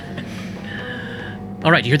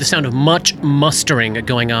 All right, you hear the sound of much mustering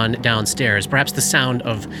going on downstairs. Perhaps the sound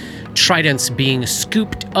of tridents being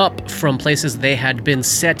scooped up from places they had been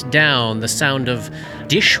set down. The sound of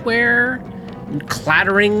dishware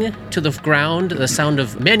clattering to the ground. The sound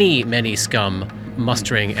of many, many scum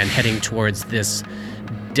mustering and heading towards this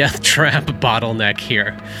death trap bottleneck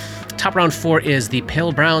here. Top round 4 is the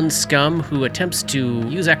pale brown scum who attempts to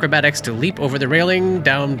use acrobatics to leap over the railing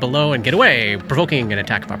down below and get away, provoking an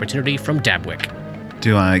attack of opportunity from Dabwick.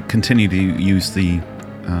 Do I continue to use the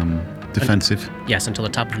defensive? Yes, until the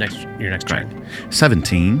top of your next turn.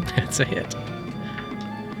 17 That's a hit.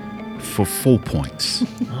 for 4 points.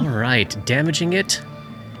 All right, damaging it,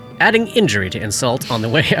 adding injury to insult on the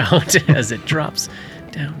way out as it drops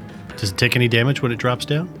down. Does it take any damage when it drops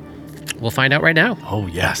down? We'll find out right now. Oh,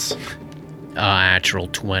 yes. Natural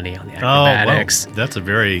 20 on the acrobatics. Oh, wow. That's a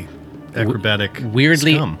very acrobatic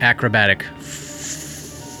Weirdly scum. acrobatic.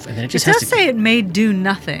 And then it It just does has to... say it may do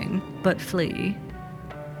nothing but flee.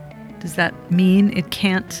 Does that mean it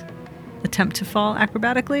can't attempt to fall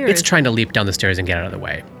acrobatically? Or It's trying to leap down the stairs and get out of the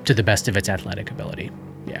way to the best of its athletic ability.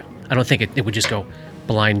 Yeah. I don't think it would just go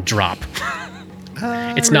blind drop.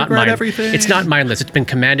 It's not everything. It's not mindless. It's been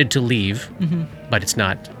commanded to leave, but it's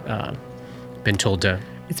not been told to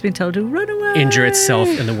It's been told to run away. injure itself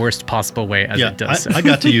in the worst possible way as it does. I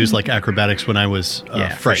got to use like acrobatics when I was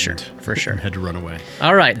Yeah, for sure, frightened. for sure. And had to run away.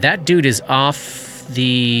 All right, that dude is off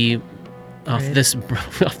this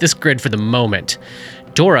grid for the moment.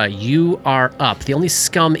 Dora, you are up. The only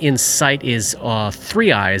scum in sight is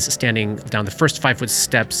Three Eyes standing down the first 5-foot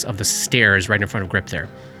steps of the stairs right in front of Grip there.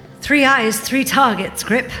 3 eyes, 3 targets,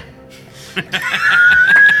 Grip.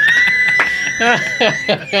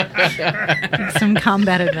 Some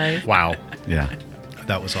combat advice. Wow. Yeah.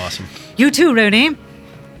 That was awesome. You too, Roni.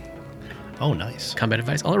 Oh, nice. Combat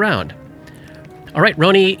advice all around. All right,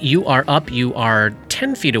 Roni, you are up. You are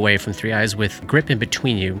 10 feet away from Three Eyes with Grip in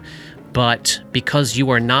between you. But because you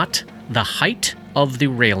are not the height of the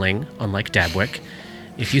railing, unlike Dabwick,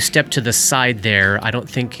 if you step to the side there, I don't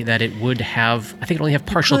think that it would have... I think it only have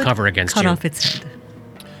partial cover against cut you. off its head.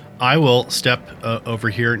 I will step over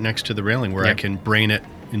here next to the railing where I Yep. can brain it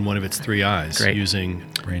in one of its 3 eyes Great. using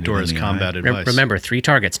Brain it Dora's in the combat eye. advice. Remember, 3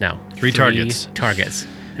 targets now. 3 targets. Targets.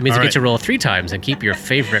 That means All you get right. to roll 3 times and keep your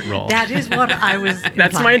favorite roll. That is what I was.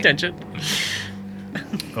 That's my implying. intention.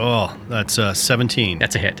 Oh, that's 17.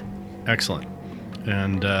 That's a hit. Excellent.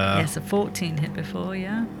 And Yes, a 14 hit before,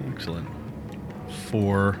 yeah. excellent.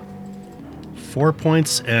 4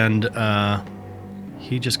 points, and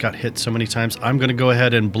he just got hit so many times. I'm going to go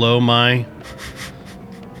ahead and blow my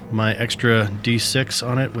extra D6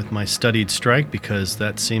 on it with my studied strike because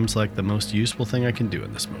that seems like the most useful thing I can do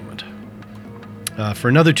in this moment. For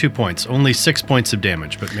another 2 points, only 6 points of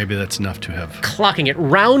damage, but maybe that's enough to have. Clocking it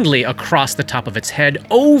roundly across the top of its head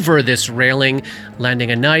over this railing,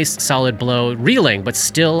 landing a nice solid blow, reeling but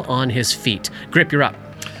still on his feet. Grip, you're up.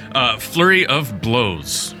 Flurry of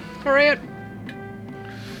blows. All right.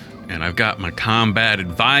 And I've got my combat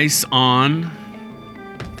advice on.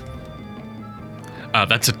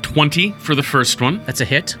 That's a 20 for the first one. That's a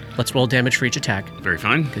hit. Let's roll damage for each attack Very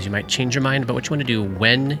fine. because you might change your mind about what you want to do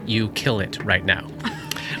when you kill it right now.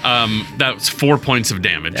 That's 4 points of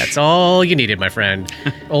damage. That's all you needed, my friend.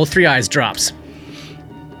 Old Three Eyes drops.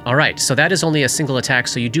 All right, so that is only a single attack,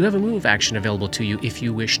 so you do have a move action available to you if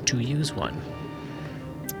you wish to use one.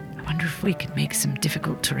 I wonder if we could make some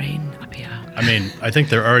difficult terrain up here. I mean, I think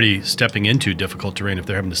they're already stepping into difficult terrain if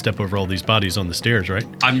they're having to step over all these bodies on the stairs, right?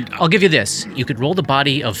 I'll give you this. You could roll the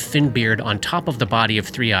body of Finbeard on top of the body of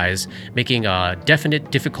Three Eyes, making a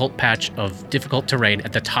definite difficult patch of difficult terrain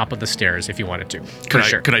at the top of the stairs if you wanted to. For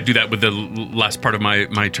sure. Could I do that with the last part of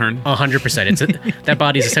my turn? 100%. That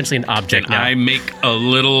body is essentially an object Can now. I make a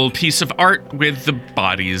little piece of art with the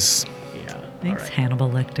bodies? Yeah. Thanks, Hannibal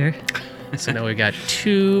Lecter. So now we've got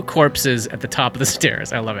 2 corpses at the top of the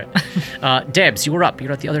stairs. I love it. Debs, you were up.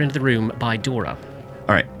 You're at the other end of the room by Dora.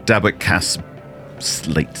 All right. Dabwick casts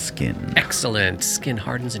Slate Skin. Excellent. Skin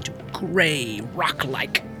hardens into gray,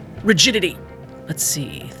 rock-like rigidity. Let's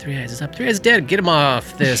see. Three Eyes is up. Three Eyes is dead. Get him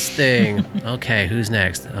off this thing. Okay, who's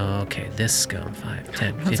next? Okay, this scum. 5,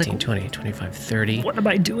 10, 15, 20, 25, 30. What am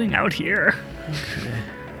I doing out here?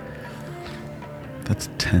 That's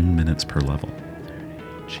 10 minutes per level.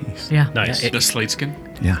 Jeez. Yeah. Nice. Yeah, The slate skin?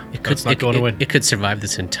 Yeah. It could, That's not going away. It could survive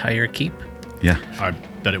this entire keep. Yeah. I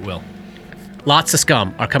bet it will. Lots of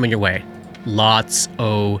scum are coming your way. Lots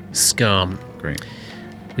of scum. Great.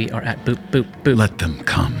 We are at boop, boop, boop. Let them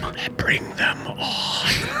come. Bring them on.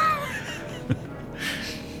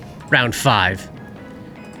 Round 5.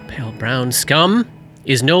 Pale brown scum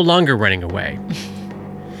is no longer running away.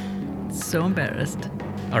 So embarrassed.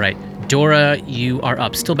 All right, Dora, you are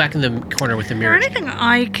up. Still back in the corner with the Is there mirror. anything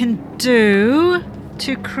I can do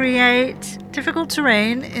to create difficult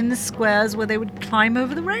terrain in the squares where they would climb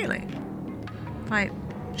over the railing? If I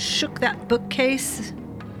shook that bookcase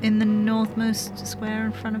in the northmost square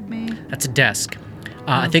in front of me. That's a desk.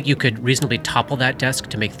 I think you could reasonably topple that desk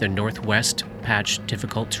to make the northwest patch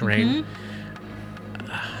difficult terrain.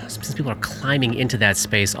 Since people are climbing into that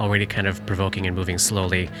space, already kind of provoking and moving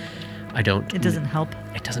slowly, I don't... It doesn't help.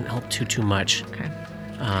 It doesn't help too much. Okay.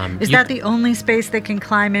 Is that the only space they can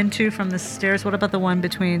climb into from the stairs? What about the one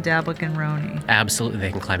between Dabwick and Roni? Absolutely, they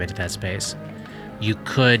can climb into that space. You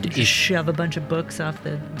could... Just shove a bunch of books off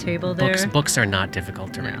the table there? Books are not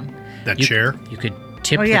difficult terrain. That chair? You could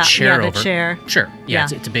tip Oh, the yeah, chair the over. chair. Sure. Yeah.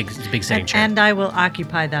 It's a big sitting chair. And I will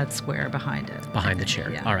occupy that square behind it. Behind the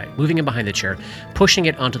chair. Yeah. All right. Moving in behind the chair, pushing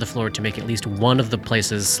it onto the floor to make at least one of the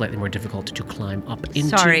places slightly more difficult to climb up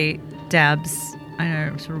into. Sorry, Dabs. I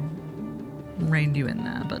know I sort of reined you in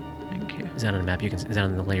there, but thank you. Is that on the map? Is that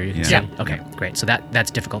on the layer you can Yeah. see? Okay, great. So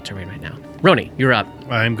that's difficult terrain right now. Roni, you're up.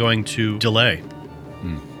 I'm going to delay.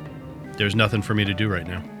 There's nothing for me to do right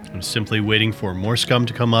now. I'm simply waiting for more scum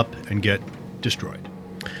to come up and get destroyed.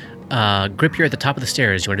 Grip, you're at the top of the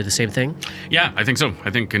stairs. You want to do the same thing? Yeah, I think so. I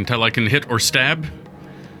think until I can hit or stab,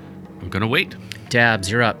 I'm going to wait.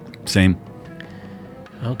 Dabs, you're up. Same.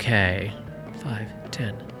 Okay. 5,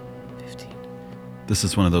 10, 15. This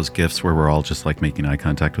is one of those gifts where we're all just like making eye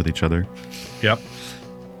contact with each other Yep.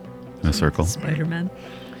 in a circle. Spider-Man.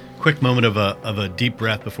 Quick moment of a deep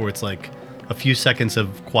breath before it's like a few seconds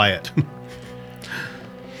of quiet.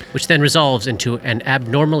 Which then resolves into an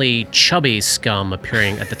abnormally chubby scum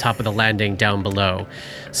appearing at the top of the landing down below.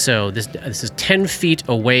 So this is 10 feet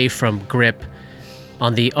away from Grip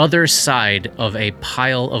on the other side of a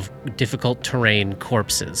pile of difficult terrain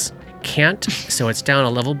corpses. So it's down a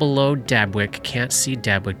level below Dabwick. Can't see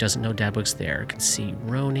Dabwick, doesn't know Dabwick's there. Can see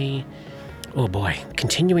Roni. Oh boy,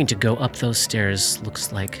 continuing to go up those stairs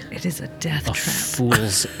looks like It is a death a trap.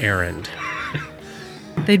 fool's errand.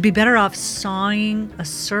 They'd be better off sawing a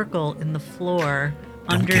circle in the floor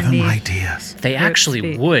Don't underneath. give them ideas. They actually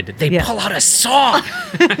feet. would. They Yeah. pull out a saw.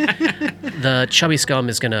 The chubby scum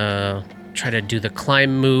is going to try to do the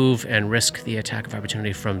climb move and risk the attack of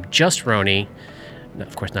opportunity from just Roni. No,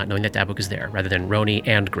 of course, not knowing that Dabwick is there, rather than Roni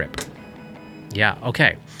and Grip. Yeah,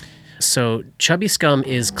 okay. So chubby scum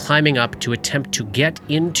is climbing up to attempt to get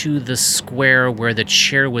into the square where the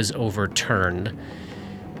chair was overturned.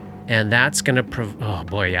 And that's going to,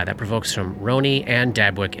 that provokes from Roni and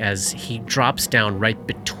Dabwick as he drops down right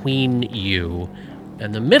between you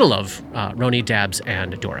in the middle of Roni, Dabs,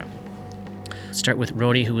 and Dora. Start with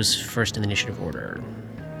Roni, who was first in the initiative order.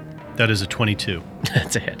 That is a 22.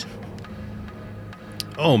 That's a hit.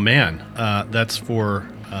 Oh man, that's for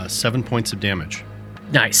 7 points of damage.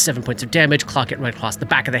 Nice, 7 points of damage. Clock it right across the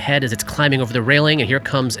back of the head as it's climbing over the railing. And here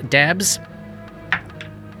comes Dabs.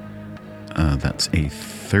 That's a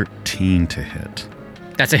 13 to hit.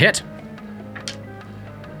 That's a hit.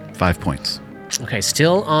 5 points. Okay,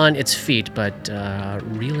 still on its feet, but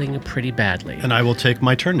reeling pretty badly. And I will take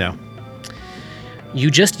my turn now. You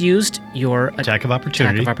just used your Attack of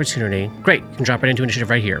opportunity. Attack of opportunity. Great. You can drop it into initiative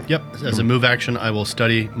right here. Yep. As a move action, I will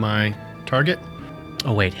study my target.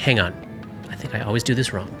 Oh, wait. Hang on. I think I always do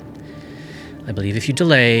this wrong. I believe if you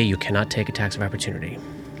delay, you cannot take attacks of opportunity.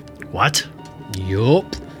 What? Yup.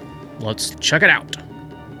 Let's check it out.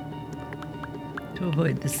 To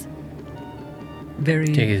avoid this very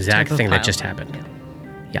The exact type of thing that pile. just happened.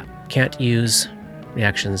 Yeah. Yeah. Can't use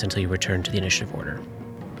reactions until you return to the initiative order.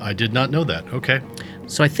 I did not know that. Okay.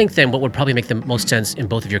 So I think then what would probably make the most sense in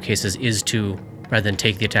both of your cases is to, rather than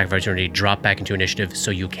take the attack of opportunity, drop back into initiative so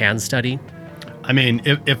you can study. I mean,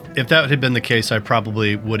 if that had been the case, I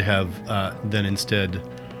probably would have then instead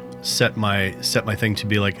set my thing to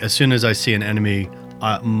be like, as soon as I see an enemy,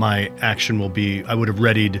 my action will be, I would have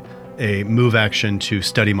readied a move action to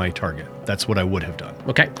study my target. That's what I would have done.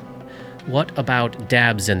 Okay. What about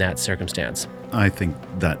Dabs in that circumstance? I think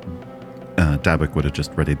that Dabwick would have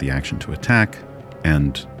just readied the action to attack,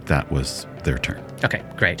 and that was their turn. Okay,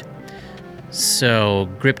 great. So,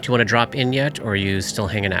 Grip, do you want to drop in yet, or are you still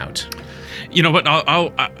hanging out? You know what?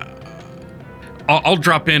 I'll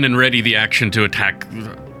drop in and ready the action to attack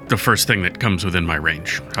the first thing that comes within my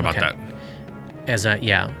range. How about Okay.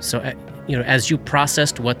 that? So, as you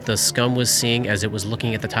processed what the scum was seeing as it was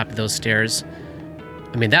looking at the top of those stairs,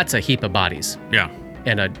 I mean, that's a heap of bodies. Yeah.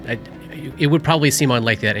 And it would probably seem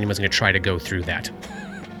unlikely that anyone's going to try to go through that.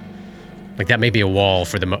 Like that may be a wall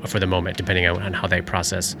for the moment, depending on how they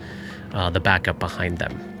process the backup behind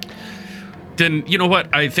them. Then, you know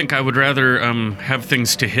what? I think I would rather have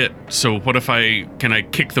things to hit. So what if can I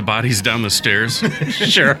kick the bodies down the stairs?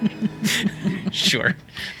 Sure. Sure.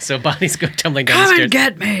 So bodies go tumbling down the stairs.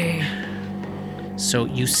 Come and get me! So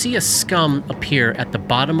you see a scum appear at the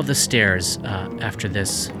bottom of the stairs after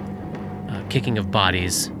this kicking of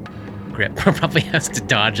bodies. Grip probably has to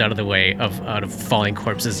dodge out of the way of falling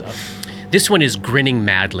corpses. This one is grinning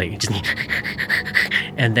madly.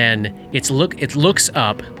 And then it looks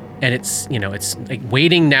up, and it's like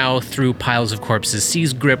wading now through piles of corpses,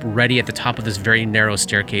 sees Grip ready at the top of this very narrow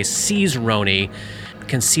staircase, sees Roni,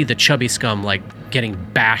 can see the chubby scum like getting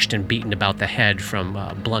bashed and beaten about the head from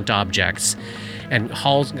blunt objects, and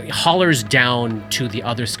hollers down to the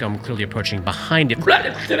other scum clearly approaching behind it,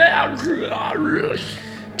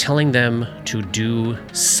 telling them to do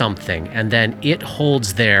something, and then it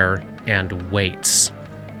holds there and waits.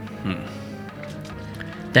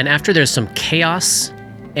 Then after there's some chaos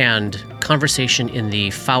and conversation in the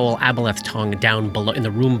foul aboleth tongue down below, in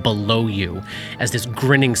the room below you, as this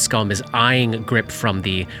grinning scum is eyeing Grip from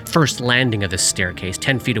the first landing of the staircase,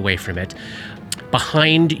 10 feet away from it.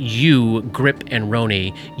 Behind you, Grip and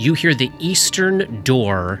Roni, you hear the eastern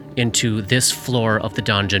door into this floor of the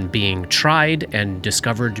dungeon being tried and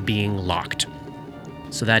discovered being locked.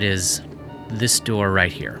 So that is this door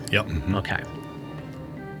right here. Yep. Okay.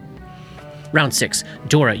 Round 6.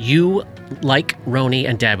 Dora, you, like Roni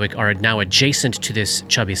and Dabwick, are now adjacent to this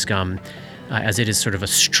chubby scum, as it is sort of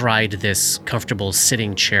astride this comfortable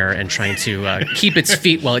sitting chair and trying to keep its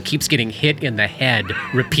feet while it keeps getting hit in the head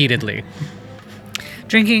repeatedly.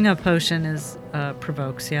 Drinking a potion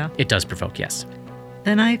provokes, yeah? It does provoke, yes.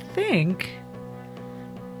 Then I think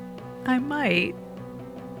I might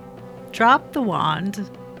drop the wand,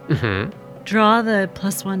 draw the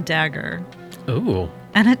 +1 dagger, Ooh.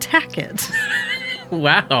 and attack it.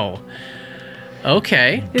 Wow.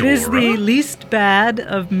 Okay. It is the least bad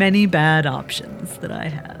of many bad options that I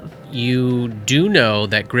have. You do know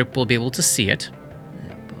that Grip will be able to see it.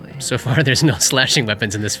 Oh boy. So far, there's no slashing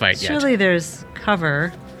weapons in this fight yet. Surely there's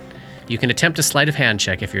cover. You can attempt a sleight of hand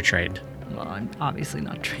check if you're trained. Well, I'm obviously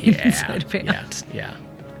not trained in sleight of hand. Yeah.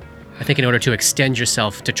 I think in order to extend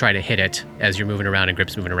yourself to try to hit it as you're moving around and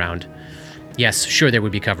Grip's moving around, yes, sure there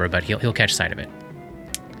would be cover, but he'll catch sight of it.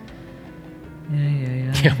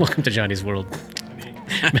 Yeah. Yeah, welcome to Johnny's world.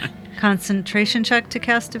 Concentration check to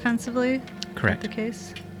cast defensively? Correct. Is that the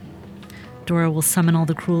case? Dora will summon all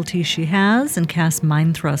the cruelty she has and cast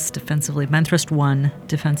Mind Thrust defensively. Mind Thrust 1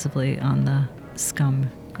 defensively on the scum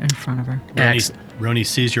in front of her. Roni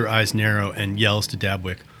sees your eyes narrow and yells to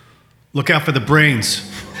Dabwick, "Look out for the brains!"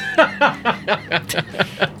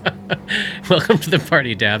 Welcome to the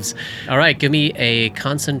party, Dabs. All right, give me a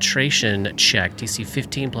concentration check. DC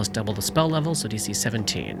 15 plus double the spell level, so DC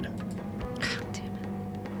 17.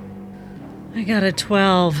 I got a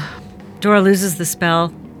 12. Dora loses the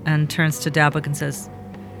spell and turns to Dabwick and says,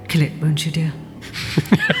 "Kill it, won't you, dear?"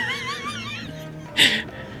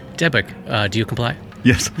 Dabwick, do you comply?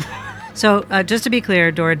 Yes. So, just to be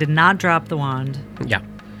clear, Dora did not drop the wand. Yeah.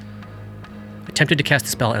 Attempted to cast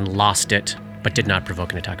the spell and lost it, but did not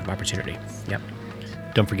provoke an attack of opportunity. Yep.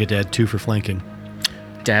 Don't forget to add 2 for flanking.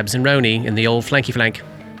 Dabs and Roni in the old flanky flank.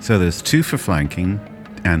 So there's 2 for flanking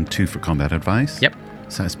and 2 for combat advice. Yep.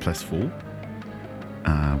 So that's +4.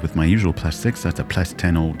 With my usual +6, that's a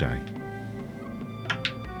 +10 all day.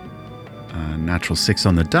 Natural 6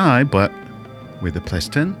 on the die, but with a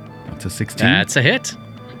 +10, that's a 16. That's a hit.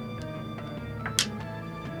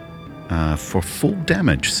 For full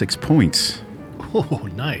damage, 6 points. Oh,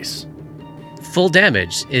 nice. Full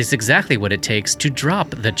damage is exactly what it takes to drop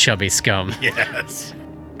the chubby scum. Yes.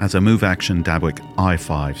 As a move action, Dabwick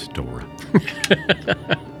I-5s Dora.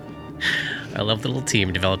 I love the little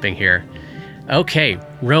team developing here. Okay,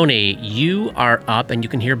 Roni, you are up and you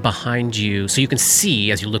can hear behind you. So you can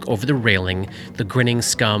see, as you look over the railing, the grinning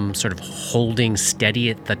scum sort of holding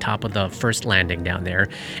steady at the top of the first landing down there.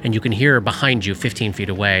 And you can hear behind you, 15 feet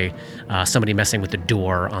away, somebody messing with the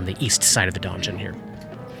door on the east side of the dungeon here.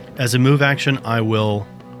 As a move action, I will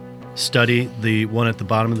study the one at the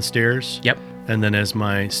bottom of the stairs. Yep. And then as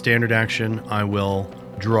my standard action, I will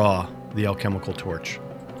draw the alchemical torch.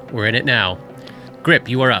 We're in it now. Grip,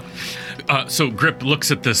 you are up. So Grip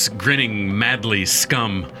looks at this grinning madly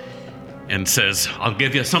scum and says, "I'll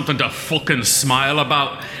give you something to fucking smile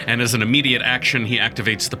about." And as an immediate action, he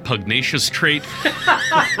activates the pugnacious trait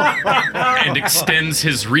and extends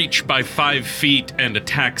his reach by 5 feet and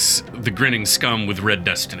attacks the grinning scum with red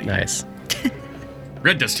destiny. Nice.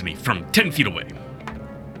 Red Destiny from 10 feet away.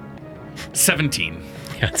 17.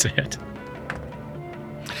 That's it.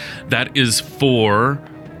 That is for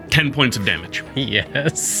 10 points of damage.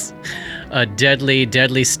 Yes. A deadly,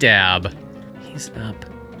 deadly stab. He's up.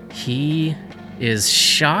 He is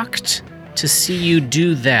shocked to see you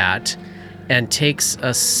do that and takes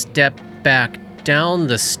a step back down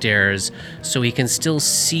the stairs so he can still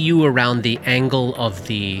see you around the angle of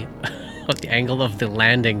the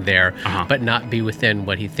landing there, but not be within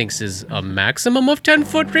what he thinks is a maximum of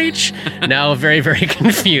 10-foot reach. Now very, very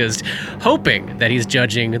confused, hoping that he's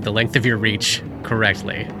judging the length of your reach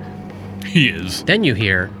correctly. He is. Then you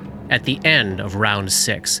hear, at the end of round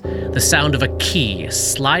 6, the sound of a key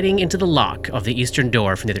sliding into the lock of the eastern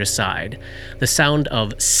door from the other side. The sound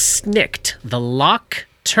of snicked, the lock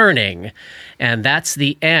turning. And that's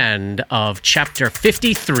the end of chapter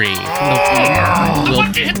 53.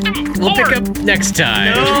 We'll pick up next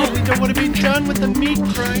time. No, we don't want to be done with the meat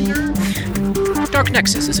grinder. Dark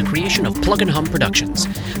Nexus is a creation of Plug and Hum Productions.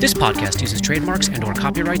 This podcast uses trademarks and or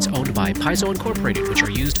copyrights owned by Paizo Incorporated, which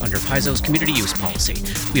are used under Paizo's community use policy.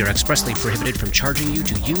 We are expressly prohibited from charging you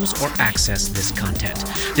to use or access this content.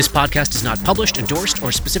 This podcast is not published, endorsed,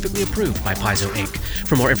 or specifically approved by Paizo Inc.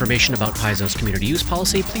 For more information about Paizo's community use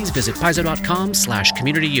policy, please visit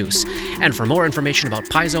paizo.com/communityuse. And for more information about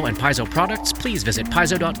Paizo and Paizo products, please visit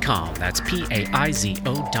paizo.com. That's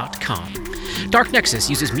PAIZO.com. Dark Nexus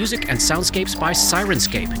uses music and soundscapes by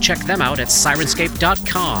Sirenscape. Check them out at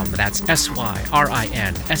sirenscape.com. That's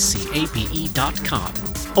SYRINSCAPE.com.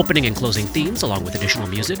 Opening and closing themes, along with additional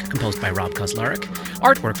music, composed by Rob Kozlarek.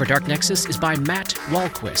 Artwork for Dark Nexus is by Matt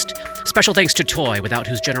Walquist. Special thanks to Toy, without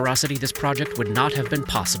whose generosity this project would not have been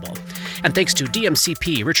possible. And thanks to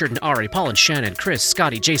DMCP, Richard and Ari, Paul and Shannon, Chris,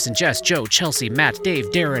 Scotty, Jason, Jess, Joe, Chelsea, Matt, Dave,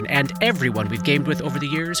 Darren, and everyone we've gamed with over the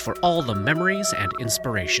years for all the memories and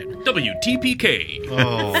inspiration. WTPK.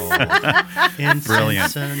 Oh,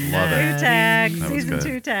 brilliant. Love it. Tag, That was season good.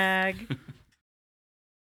 2 tag.